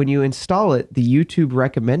when you install it, the YouTube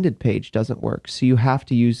recommended page doesn't work. So you have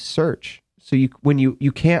to use search. So you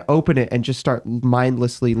can't open it and just start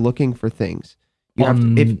mindlessly looking for things. You have to,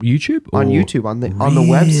 YouTube? On YouTube, on the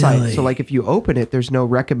website. So like if you open it, there's no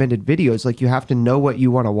recommended videos. Like you have to know what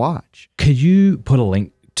you want to watch. Could you put a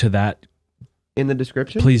link to that in the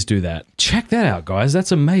description? Please do that. Check that out, guys.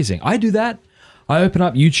 That's amazing. I do that. I open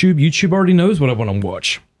up YouTube. YouTube already knows what I want to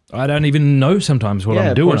watch. I don't even know sometimes what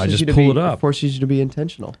I'm doing. I just pull it up. It forces you to be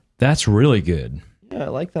intentional. That's really good. Yeah, I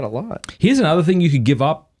like that a lot. Here's another thing you could give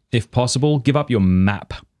up, if possible. Give up your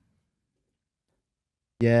map.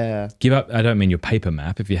 Yeah. Give up, I don't mean your paper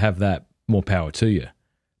map. If you have that, more power to you.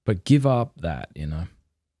 But give up that,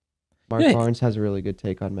 Mark Barnes has a really good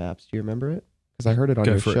take on maps. Do you remember it? Because I heard it on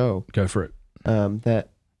your show. Go for it. That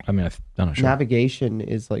I mean, I've done a show. Navigation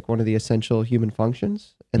is like one of the essential human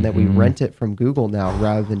functions, and that we rent it from Google now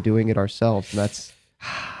rather than doing it ourselves. And that's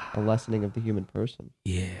a lessening of the human person.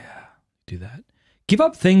 Yeah, do that. Give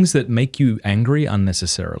up things that make you angry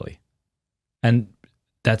unnecessarily. And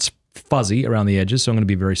that's fuzzy around the edges, so I'm going to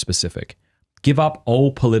be very specific. Give up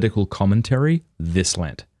all political commentary this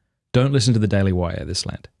Lent. Don't listen to the Daily Wire this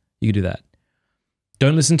Lent. You can do that.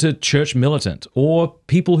 Don't listen to church militant or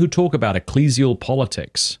people who talk about ecclesial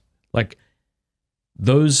politics. Like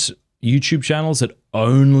those YouTube channels that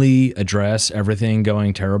only address everything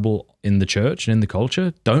going terrible in the church and in the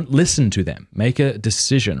culture, don't listen to them. Make a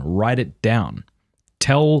decision. Write it down.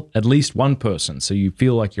 Tell at least one person so you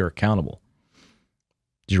feel like you're accountable.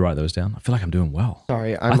 Did you write those down? I feel like I'm doing well.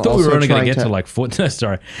 Sorry, I thought we were only going to get to like 4. No,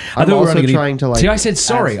 sorry. I thought we were only trying to like. See, I said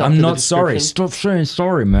sorry. I'm not sorry. Stop saying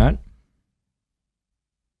sorry, Matt.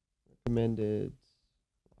 Recommended.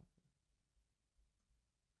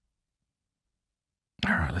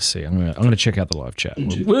 All right, let's see. I'm gonna check out the live chat.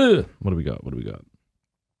 What do we got? What do we got?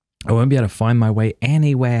 I won't be able to find my way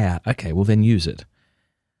anywhere. Okay, well then use it.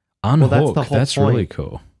 Unhook. Well, that's really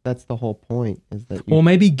cool. That's the whole point. Is that you, or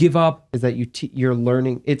maybe give up. Is that you're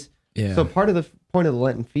learning? It's so part of the point of the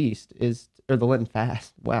Lenten feast or the Lenten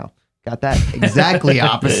fast. Wow, got that exactly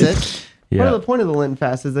opposite. Part of the point of the Lenten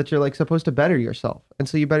fast is that you're like supposed to better yourself, and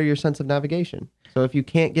so you better your sense of navigation. So if you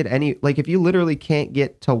can't get if you literally can't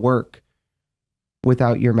get to work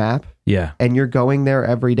without your map, and you're going there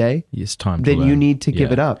every day, it's time. Then you need to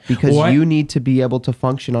give it up because you need to be able to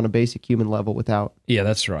function on a basic human level without. Yeah,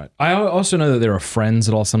 that's right. I also know that there are friends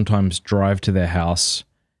that I'll sometimes drive to their house,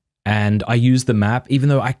 and I use the map, even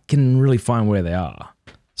though I can really find where they are.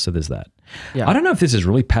 So there's that. Yeah. I don't know if this is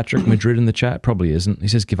really Patrick Madrid in the chat. Probably isn't. He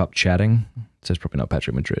says give up chatting. It says probably not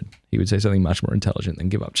Patrick Madrid. He would say something much more intelligent than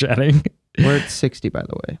give up chatting. We're at 60, by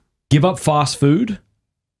the way. Give up fast food.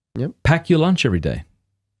 Yep. Pack your lunch every day.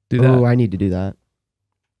 Do that. Oh, I need to do that.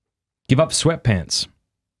 Give up sweatpants.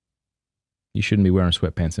 You shouldn't be wearing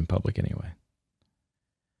sweatpants in public anyway.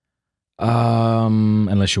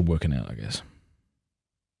 Unless you're working out, I guess.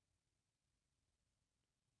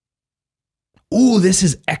 Ooh, this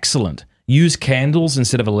is excellent. Use candles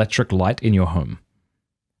instead of electric light in your home.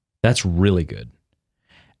 That's really good.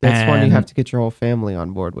 That's one you have to get your whole family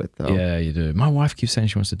on board with, though. Yeah, you do. My wife keeps saying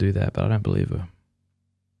she wants to do that, but I don't believe her.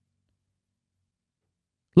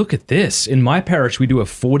 Look at this. In my parish, we do a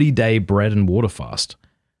 40-day bread and water fast.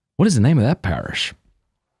 What is the name of that parish?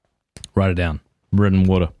 Write it down. Bread and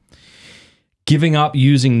water. Giving up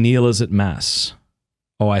using kneelers at Mass.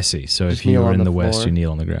 Oh, I see. So if you're in the West, you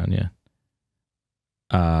kneel on the ground, yeah.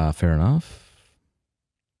 Fair enough.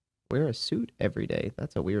 Wear a suit every day.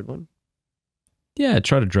 That's a weird one. Yeah,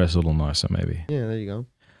 try to dress a little nicer, maybe. Yeah, there you go.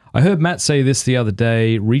 I heard Matt say this the other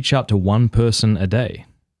day. Reach out to one person a day.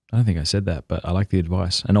 I don't think I said that, but I like the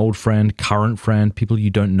advice. An old friend, current friend, people you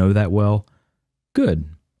don't know that well. Good.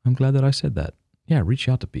 I'm glad that I said that. Yeah, reach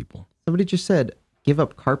out to people. Somebody just said, give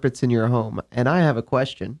up carpets in your home. And I have a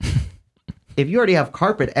question. If you already have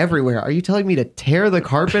carpet everywhere, are you telling me to tear the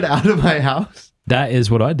carpet out of my house? That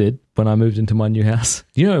is what I did when I moved into my new house.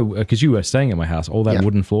 You know, because you were staying at my house, all that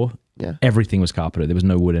wooden floor, everything was carpeted. There was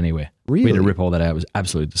no wood anywhere. Really? We had to rip all that out. It was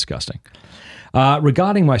absolutely disgusting.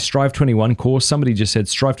 Regarding my Strive 21 course, somebody just said,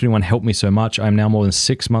 Strive 21 helped me so much. I'm now more than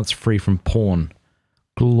 6 months free from porn.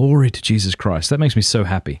 Glory to Jesus Christ. That makes me so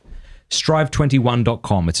happy.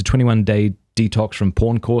 Strive21.com. It's a 21-day detox from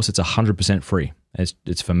porn course. It's 100% free.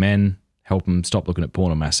 It's for men. Help them stop looking at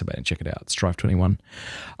porn or masturbating. Check it out. It's Strive 21.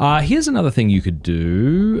 Here's another thing you could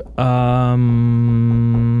do. It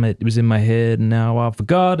was in my head and now I've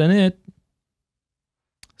forgotten it.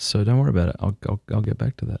 So don't worry about it. I'll get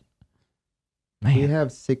back to that. Man. We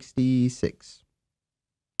have 66.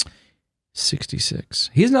 66.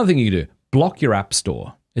 Here's another thing you can do. Block your app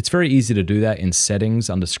store. It's very easy to do that in settings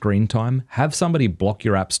under screen time. Have somebody block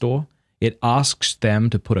your app store. It asks them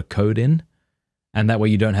to put a code in, and that way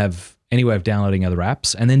you don't have any way of downloading other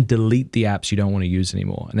apps, and then delete the apps you don't want to use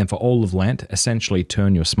anymore. And then for all of Lent, essentially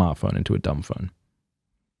turn your smartphone into a dumb phone.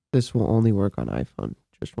 This will only work on iPhone.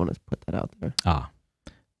 Just want to put that out there.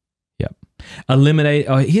 Yep. Eliminate.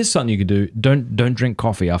 Oh, here's something you could do. Don't drink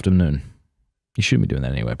coffee after noon. You shouldn't be doing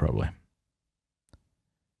that anyway, probably.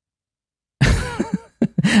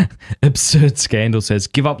 Absurd Scandal says,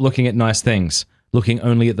 give up looking at nice things, looking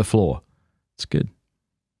only at the floor. It's good.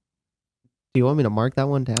 Do you want me to mark that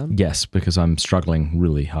one down? Yes, because I'm struggling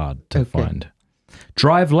really hard to find.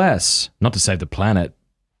 Drive less, not to save the planet.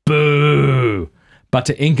 Boo! But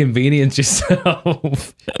to inconvenience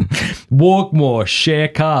yourself. Walk more, share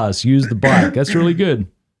cars, use the bike. That's really good.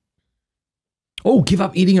 Oh, give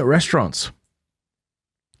up eating at restaurants.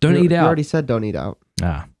 Don't eat out. You already said don't eat out.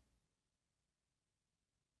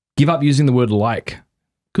 Give up using the word like.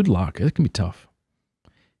 Good luck. That can be tough.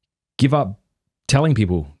 Give up telling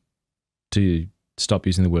people to stop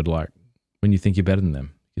using the word like when you think you're better than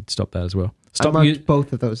them. You'd stop that as well. I marked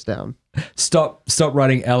both of those down. Stop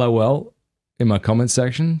writing LOL in my comment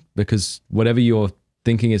section, because whatever you're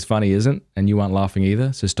thinking is funny isn't, and you aren't laughing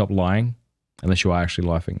either. So stop lying, unless you are actually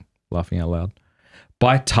laughing out loud.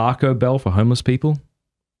 Buy Taco Bell for homeless people.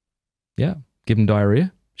 Yeah, give them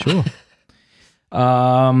diarrhea. Sure.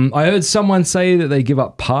 I heard someone say that they give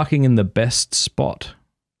up parking in the best spot.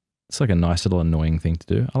 It's like a nice little annoying thing to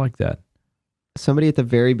do. I like that. Somebody at the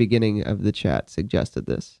very beginning of the chat suggested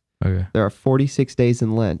this. Okay. There are 46 days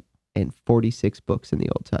in Lent and 46 books in the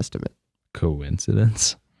Old Testament.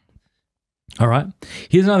 Coincidence. All right.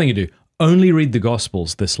 Here's another thing you do. Only read the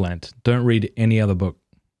Gospels this Lent. Don't read any other book.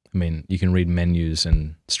 I mean, you can read menus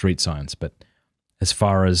and street signs, but as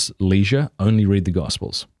far as leisure, only read the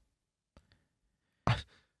Gospels. I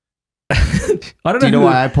don't know. Do you know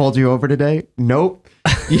why I pulled you over today? Nope.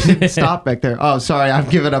 You didn't stop back there. Oh, sorry. I've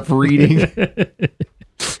given up reading.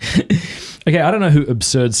 Okay, I don't know who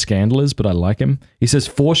Absurd Scandal is, but I like him. He says,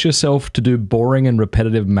 force yourself to do boring and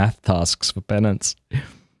repetitive math tasks for penance.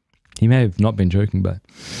 He may have not been joking, but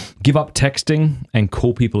give up texting and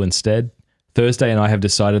call people instead. Thursday and I have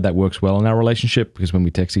decided that works well in our relationship, because when we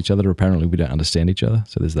text each other, apparently we don't understand each other.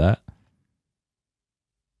 So there's that.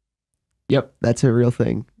 Yep, that's a real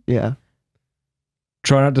thing. Yeah.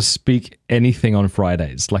 Try not to speak anything on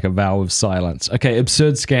Fridays, like a vow of silence. Okay,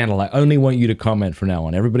 Absurd Scandal. I only want you to comment from now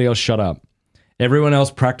on. Everybody else, shut up. Everyone else,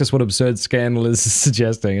 practice what Absurd Scandal is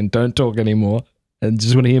suggesting and don't talk anymore. And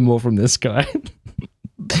just want to hear more from this guy.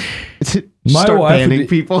 My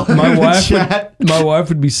wife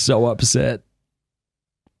would be so upset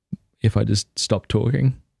if I just stopped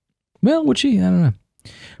talking. Well, would she? I don't know.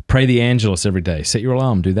 Pray the Angelus every day. Set your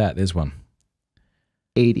alarm. Do that. There's one.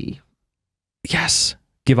 80. Yes.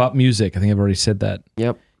 Give up music. I think I've already said that.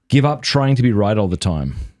 Yep. Give up trying to be right all the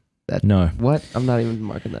time. No. What? I'm not even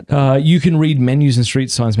marking that down. You can read menus and street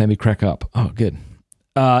signs, maybe crack up. Oh, good.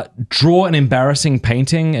 Draw an embarrassing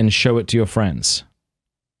painting and show it to your friends.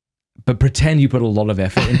 But pretend you put a lot of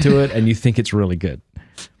effort into it and you think it's really good.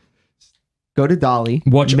 Go to Dolly.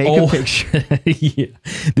 Make a picture. Yeah.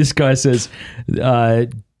 This guy says,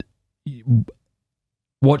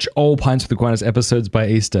 watch all Pints with Aquinas episodes by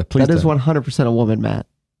Easter. Please. That is 100% a woman, Matt.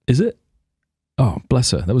 Is it? Oh,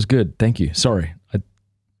 bless her. That was good. Thank you. Sorry.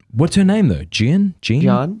 What's her name though? Jean?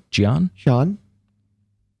 John.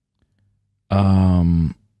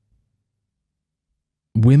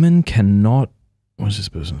 Women cannot. What does this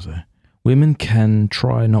person say? Women can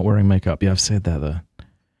try not wearing makeup. Yeah, I've said that though.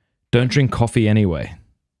 Don't drink coffee anyway.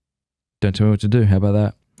 Don't tell me what to do. How about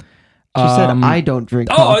that? She said, I don't drink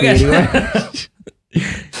coffee anyway.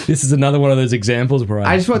 This is another one of those examples where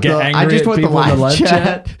I just want the live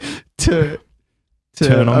chat to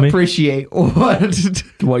turn on appreciate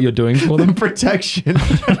what you're doing for them. Protection.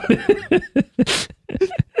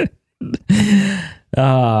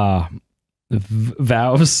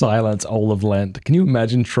 Vow of silence all of Lent. Can you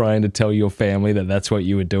imagine trying to tell your family that that's what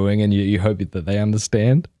you were doing and you hope that they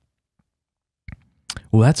understand?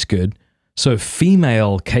 Well, that's good. So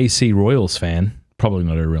female KC Royals fan, probably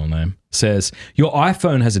not her real name, says, your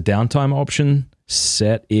iPhone has a downtime option.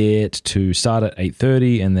 Set it to start at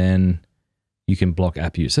 8:30 and then you can block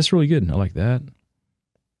app use. That's really good. I like that.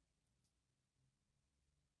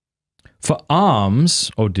 For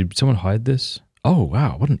alms, did someone hide this? Oh,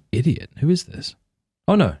 wow. What an idiot. Who is this?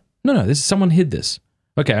 Oh, no. This is someone hid this.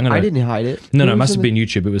 Okay, I didn't hide it. No, it must have been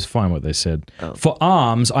YouTube. It was fine what they said. Oh. For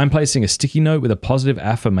alms, I'm placing a sticky note with a positive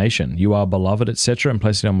affirmation. You are beloved, etc. and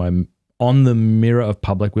placing it on the mirror of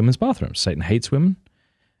public women's bathrooms. Satan hates women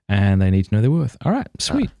and they need to know their worth. All right,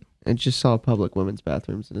 sweet. And just saw public women's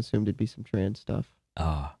bathrooms and assumed it'd be some trans stuff.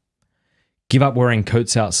 Give up wearing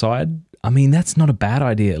coats outside. I mean, that's not a bad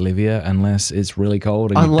idea, Olivia, unless it's really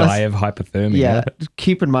cold and you die of hypothermia. Yeah,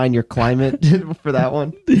 keep in mind your climate for that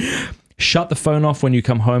one. Shut the phone off when you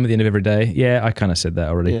come home at the end of every day. Yeah, I kind of said that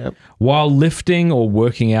already. Yep. While lifting or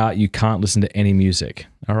working out, you can't listen to any music.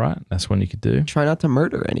 All right, that's one you could do. Try not to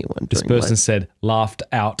murder anyone. This person said, laughed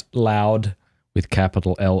out loud with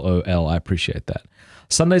capital LOL. I appreciate that.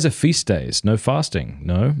 Sundays are feast days. No fasting.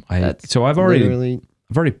 No. That's I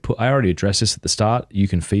already addressed this at the start. You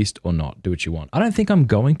can feast or not. Do what you want. I don't think I'm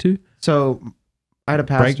going to. So I had a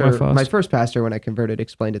pastor, my first pastor when I converted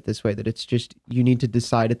explained it this way, that it's just, you need to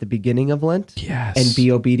decide at the beginning of Lent and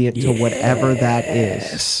be obedient to whatever that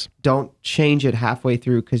is. Don't change it halfway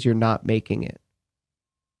through because you're not making it.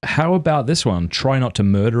 How about this one? Try not to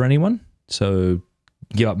murder anyone. So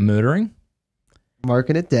give up murdering.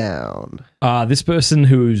 Marking it down. This person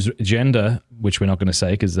whose gender, which we're not going to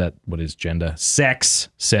say because what is gender? Sex,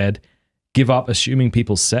 said, give up assuming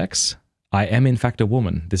people's sex. I am in fact a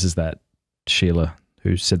woman. This is that Sheila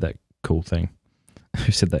who said that cool thing.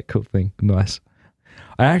 Nice.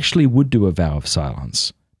 I actually would do a vow of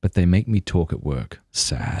silence, but they make me talk at work.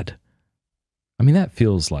 Sad. I mean, that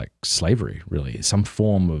feels like slavery, really. Some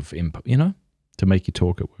form of, to make you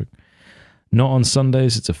talk at work. Not on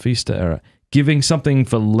Sundays, it's a feast day. Giving something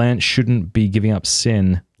for Lent shouldn't be giving up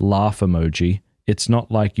sin. Laugh emoji. It's not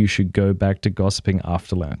like you should go back to gossiping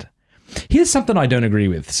after Lent. Here's something I don't agree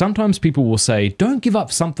with. Sometimes people will say, don't give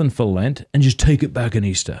up something for Lent and just take it back on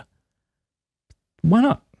Easter. Why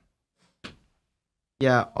not?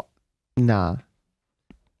 Yeah. Nah.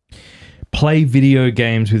 Play video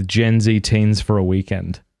games with Gen Z teens for a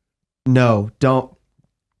weekend. No, don't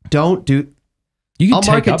do. I'll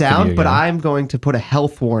mark it down, but I'm going to put a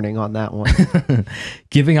health warning on that one.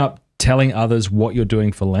 Giving up telling others what you're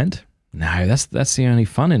doing for Lent? No, that's the only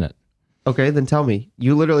fun in it. Okay, then tell me.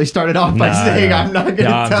 You literally started off by saying I'm not going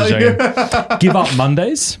to tell you. Give up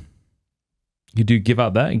Mondays. You do give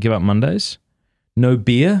up that and give up Mondays. No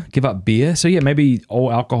beer. Give up beer. So yeah, maybe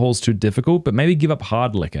all alcohol's too difficult, but maybe give up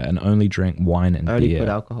hard liquor and only drink wine and beer. I already put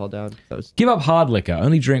alcohol down. Give up hard liquor.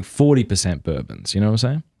 Only drink 40% bourbons. You know what I'm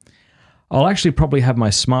saying? I'll actually probably have my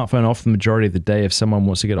smartphone off the majority of the day. If someone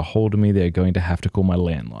wants to get a hold of me, they're going to have to call my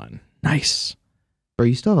landline. Nice. Bro,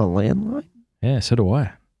 you still have a landline? Yeah, so do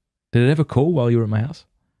I. Did it ever call while you were at my house?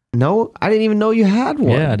 No, I didn't even know you had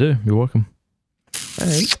one. Yeah, I do. You're welcome. All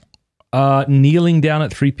right. Kneeling down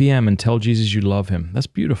at 3 p.m. and tell Jesus you love him. That's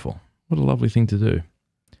beautiful. What a lovely thing to do.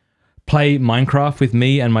 Play Minecraft with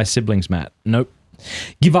me and my siblings, Matt. Nope.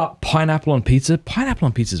 Give up pineapple on pizza. Pineapple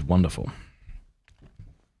on pizza is wonderful.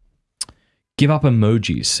 Give up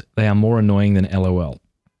emojis. They are more annoying than LOL.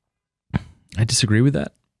 I disagree with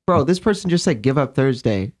that. Bro, this person just said give up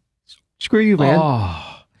Thursday. Screw you, man.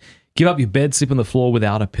 Oh. Give up your bed, sleep on the floor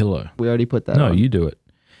without a pillow. We already put that on. No, you do it.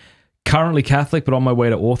 Currently Catholic, but on my way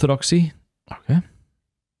to Orthodoxy. Okay.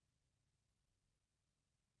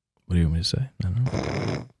 What do you want me to say? I don't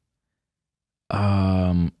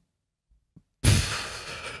know.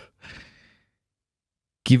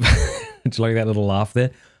 Did you like that little laugh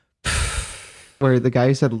there? Where the guy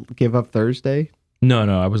who said give up Thursday? No,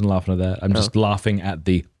 I wasn't laughing at that. I'm just laughing at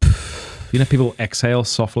the... You know, people exhale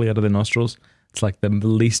softly out of their nostrils? It's like the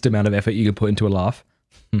least amount of effort you can put into a laugh.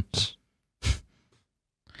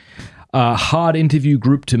 Hard interview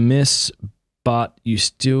group to miss, but you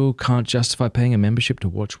still can't justify paying a membership to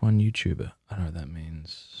watch one YouTuber. I don't know what that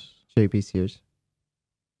means. JP Sears.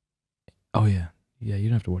 Oh, yeah. Yeah, you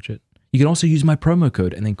don't have to watch it. You can also use my promo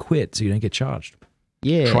code and then quit so you don't get charged.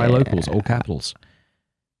 Yeah. Try locals, all capitals.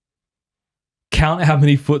 Count how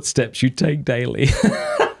many footsteps you take daily.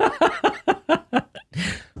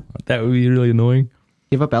 That would be really annoying.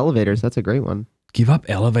 Give up elevators. That's a great one. Give up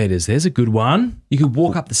elevators. There's a good one. You could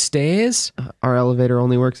walk up the stairs. Our elevator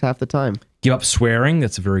only works half the time. Give up swearing.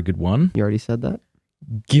 That's a very good one. You already said that.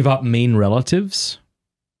 Give up mean relatives.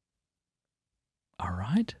 All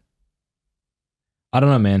right. I don't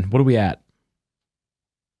know, man. What are we at?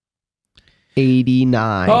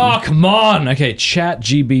 89. Oh, come on. Okay, chat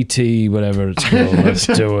GBT, whatever it's called. Let's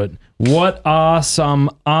do it. What are some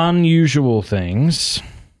unusual things?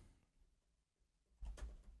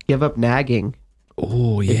 Give up nagging.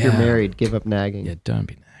 Oh, yeah. If you're married, give up nagging. Yeah, don't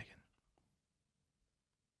be nagging.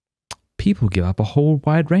 People give up a whole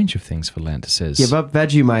wide range of things for Lent, it says. Give up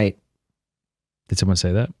Vegemite. Did someone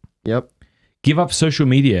say that? Yep. Give up social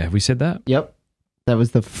media. Have we said that? Yep. That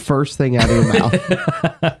was the first thing out of your mouth.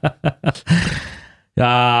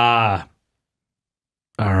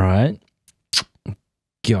 All right.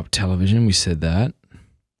 Give up television. We said that.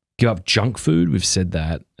 Give up junk food. We've said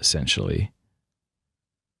that, essentially.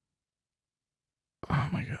 Oh,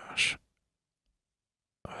 my gosh.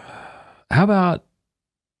 How about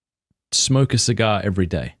smoke a cigar every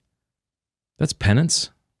day? That's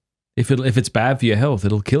penance. If it's bad for your health,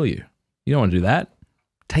 it'll kill you. You don't want to do that.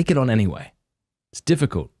 Take it on anyway. It's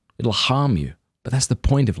difficult. It'll harm you. But that's the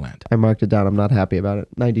point of Lent. I marked it down. I'm not happy about it.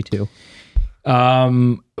 92.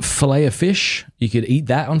 Fillet of fish. You could eat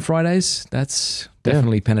that on Fridays. That's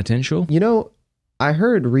definitely penitential. You know, I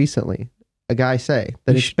heard recently a guy say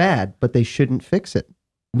that it's bad, but they shouldn't fix it.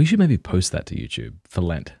 We should maybe post that to YouTube for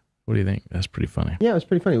Lent. What do you think? That's pretty funny. Yeah, it's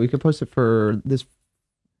pretty funny. We could post it for this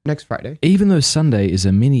next Friday. Even though Sunday is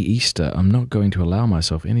a mini Easter, I'm not going to allow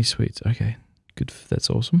myself any sweets. Okay, good. That's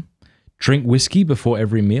awesome. Drink whiskey before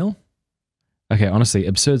every meal. Okay, honestly,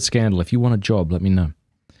 absurd scandal. If you want a job, let me know.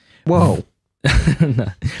 Whoa. No.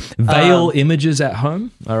 Veil images at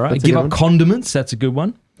home. All right. Give up condiments. That's a good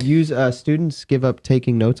one. Use students give up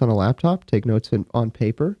taking notes on a laptop. Take notes on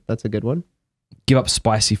paper. That's a good one. Give up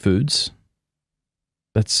spicy foods.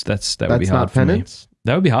 That would be hard for me.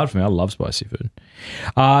 That would be hard for me. I love spicy food.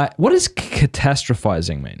 What does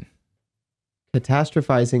catastrophizing mean?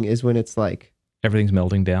 Catastrophizing is when it's like everything's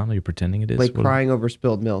melting down. Are you pretending it is? Like crying over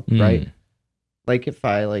spilled milk, right? Like if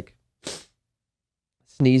I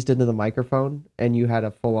sneezed into the microphone and you had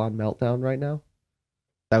a full-on meltdown right now,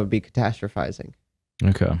 that would be catastrophizing.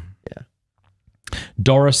 Okay. Yeah.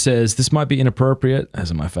 Doris says, this might be inappropriate,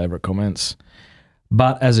 as are my favorite comments.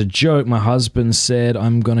 But as a joke, my husband said,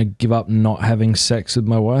 I'm going to give up not having sex with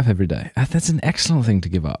my wife every day. That's an excellent thing to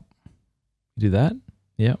give up. You do that?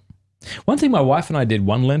 Yeah. One thing my wife and I did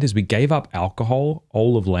one Lent is we gave up alcohol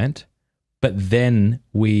all of Lent, but then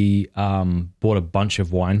we bought a bunch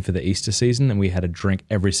of wine for the Easter season and we had a drink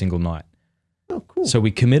every single night. Oh, cool. So we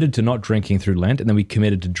committed to not drinking through Lent and then we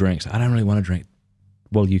committed to drinks. I don't really want to drink.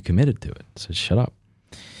 Well, you committed to it, so shut up.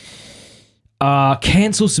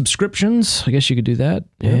 Cancel subscriptions. I guess you could do that.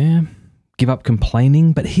 Yeah. Give up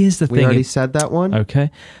complaining. But here's the thing. We already said that one.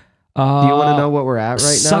 Okay. Do you want to know what we're at right now?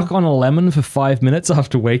 Suck on a lemon for 5 minutes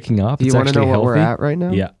after waking up. Do you want to know what we're at right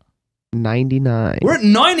now? Yeah. 99. We're at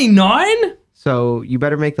 99? So you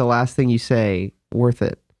better make the last thing you say worth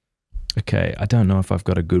it. Okay. I don't know if I've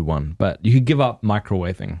got a good one, but you could give up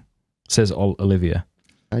microwaving, says Olivia.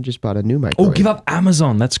 I just bought a new microwave. Oh, give up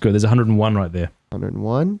Amazon. That's good. There's 101 right there.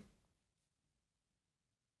 101.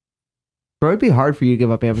 Bro, it'd be hard for you to give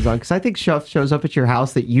up Amazon because I think stuff shows up at your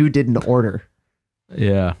house that you didn't order.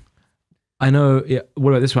 Yeah. I know. Yeah. What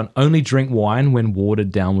about this one? Only drink wine when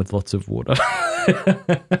watered down with lots of water.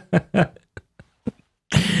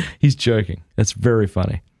 He's joking. That's very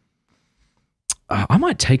funny. I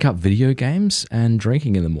might take up video games and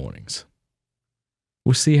drinking in the mornings.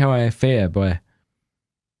 We'll see how I fare by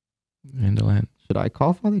end of Lent. Should I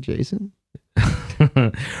call Father Jason?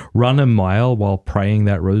 Run a mile while praying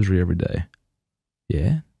that rosary every day.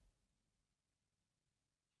 Yeah.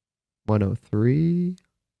 103.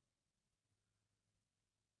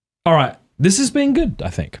 All right. This has been good, I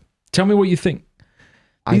think. Tell me what you think.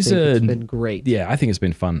 I think it's been great. Yeah, I think it's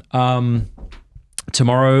been fun.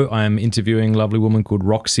 Tomorrow I'm interviewing a lovely woman called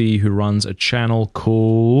Roxy who runs a channel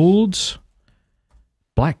called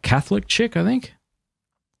Black Catholic Chick, I think.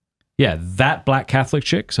 Yeah, that Black Catholic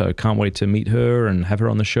Chick. So can't wait to meet her and have her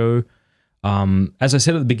on the show. As I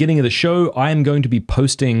said at the beginning of the show, I am going to be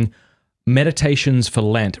posting meditations for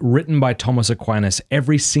Lent written by Thomas Aquinas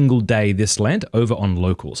every single day this Lent over on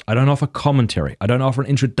Locals. I don't offer commentary. I don't offer an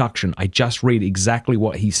introduction. I just read exactly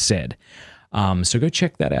what he said. So go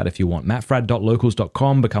check that out if you want.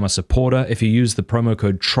 mattfradd.locals.com. Become a supporter. If you use the promo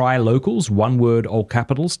code TRYLOCALS, one word, all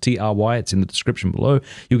capitals, TRY, it's in the description below,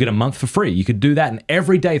 you'll get a month for free. You could do that, and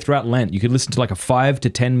every day throughout Lent, you could listen to like a 5 to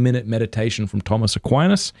 10 minute meditation from Thomas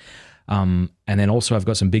Aquinas. And then also I've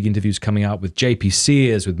got some big interviews coming up with JP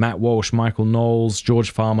Sears, with Matt Walsh, Michael Knowles,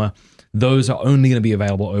 George Farmer. Those are only going to be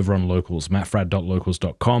available over on Locals,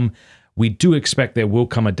 mattfradd.locals.com. We do expect there will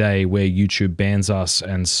come a day where YouTube bans us,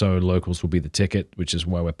 and so Locals will be the ticket, which is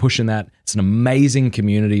why we're pushing that. It's an amazing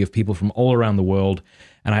community of people from all around the world,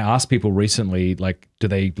 and I asked people recently, like, do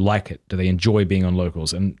they like it? Do they enjoy being on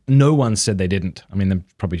Locals? And no one said they didn't. I mean, there's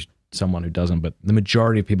probably someone who doesn't, but the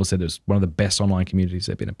majority of people said it's one of the best online communities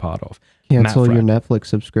they've been a part of. Cancel your Netflix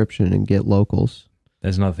subscription and get Locals.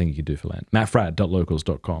 There's another thing you could do for Lent.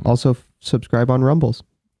 mattfradd.locals.com. Also, subscribe on Rumble.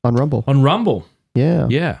 On Rumble. Yeah.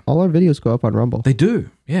 Yeah. All our videos go up on Rumble. They do.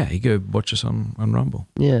 Yeah. You go watch us on Rumble.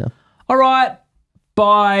 Yeah. All right.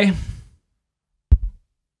 Bye.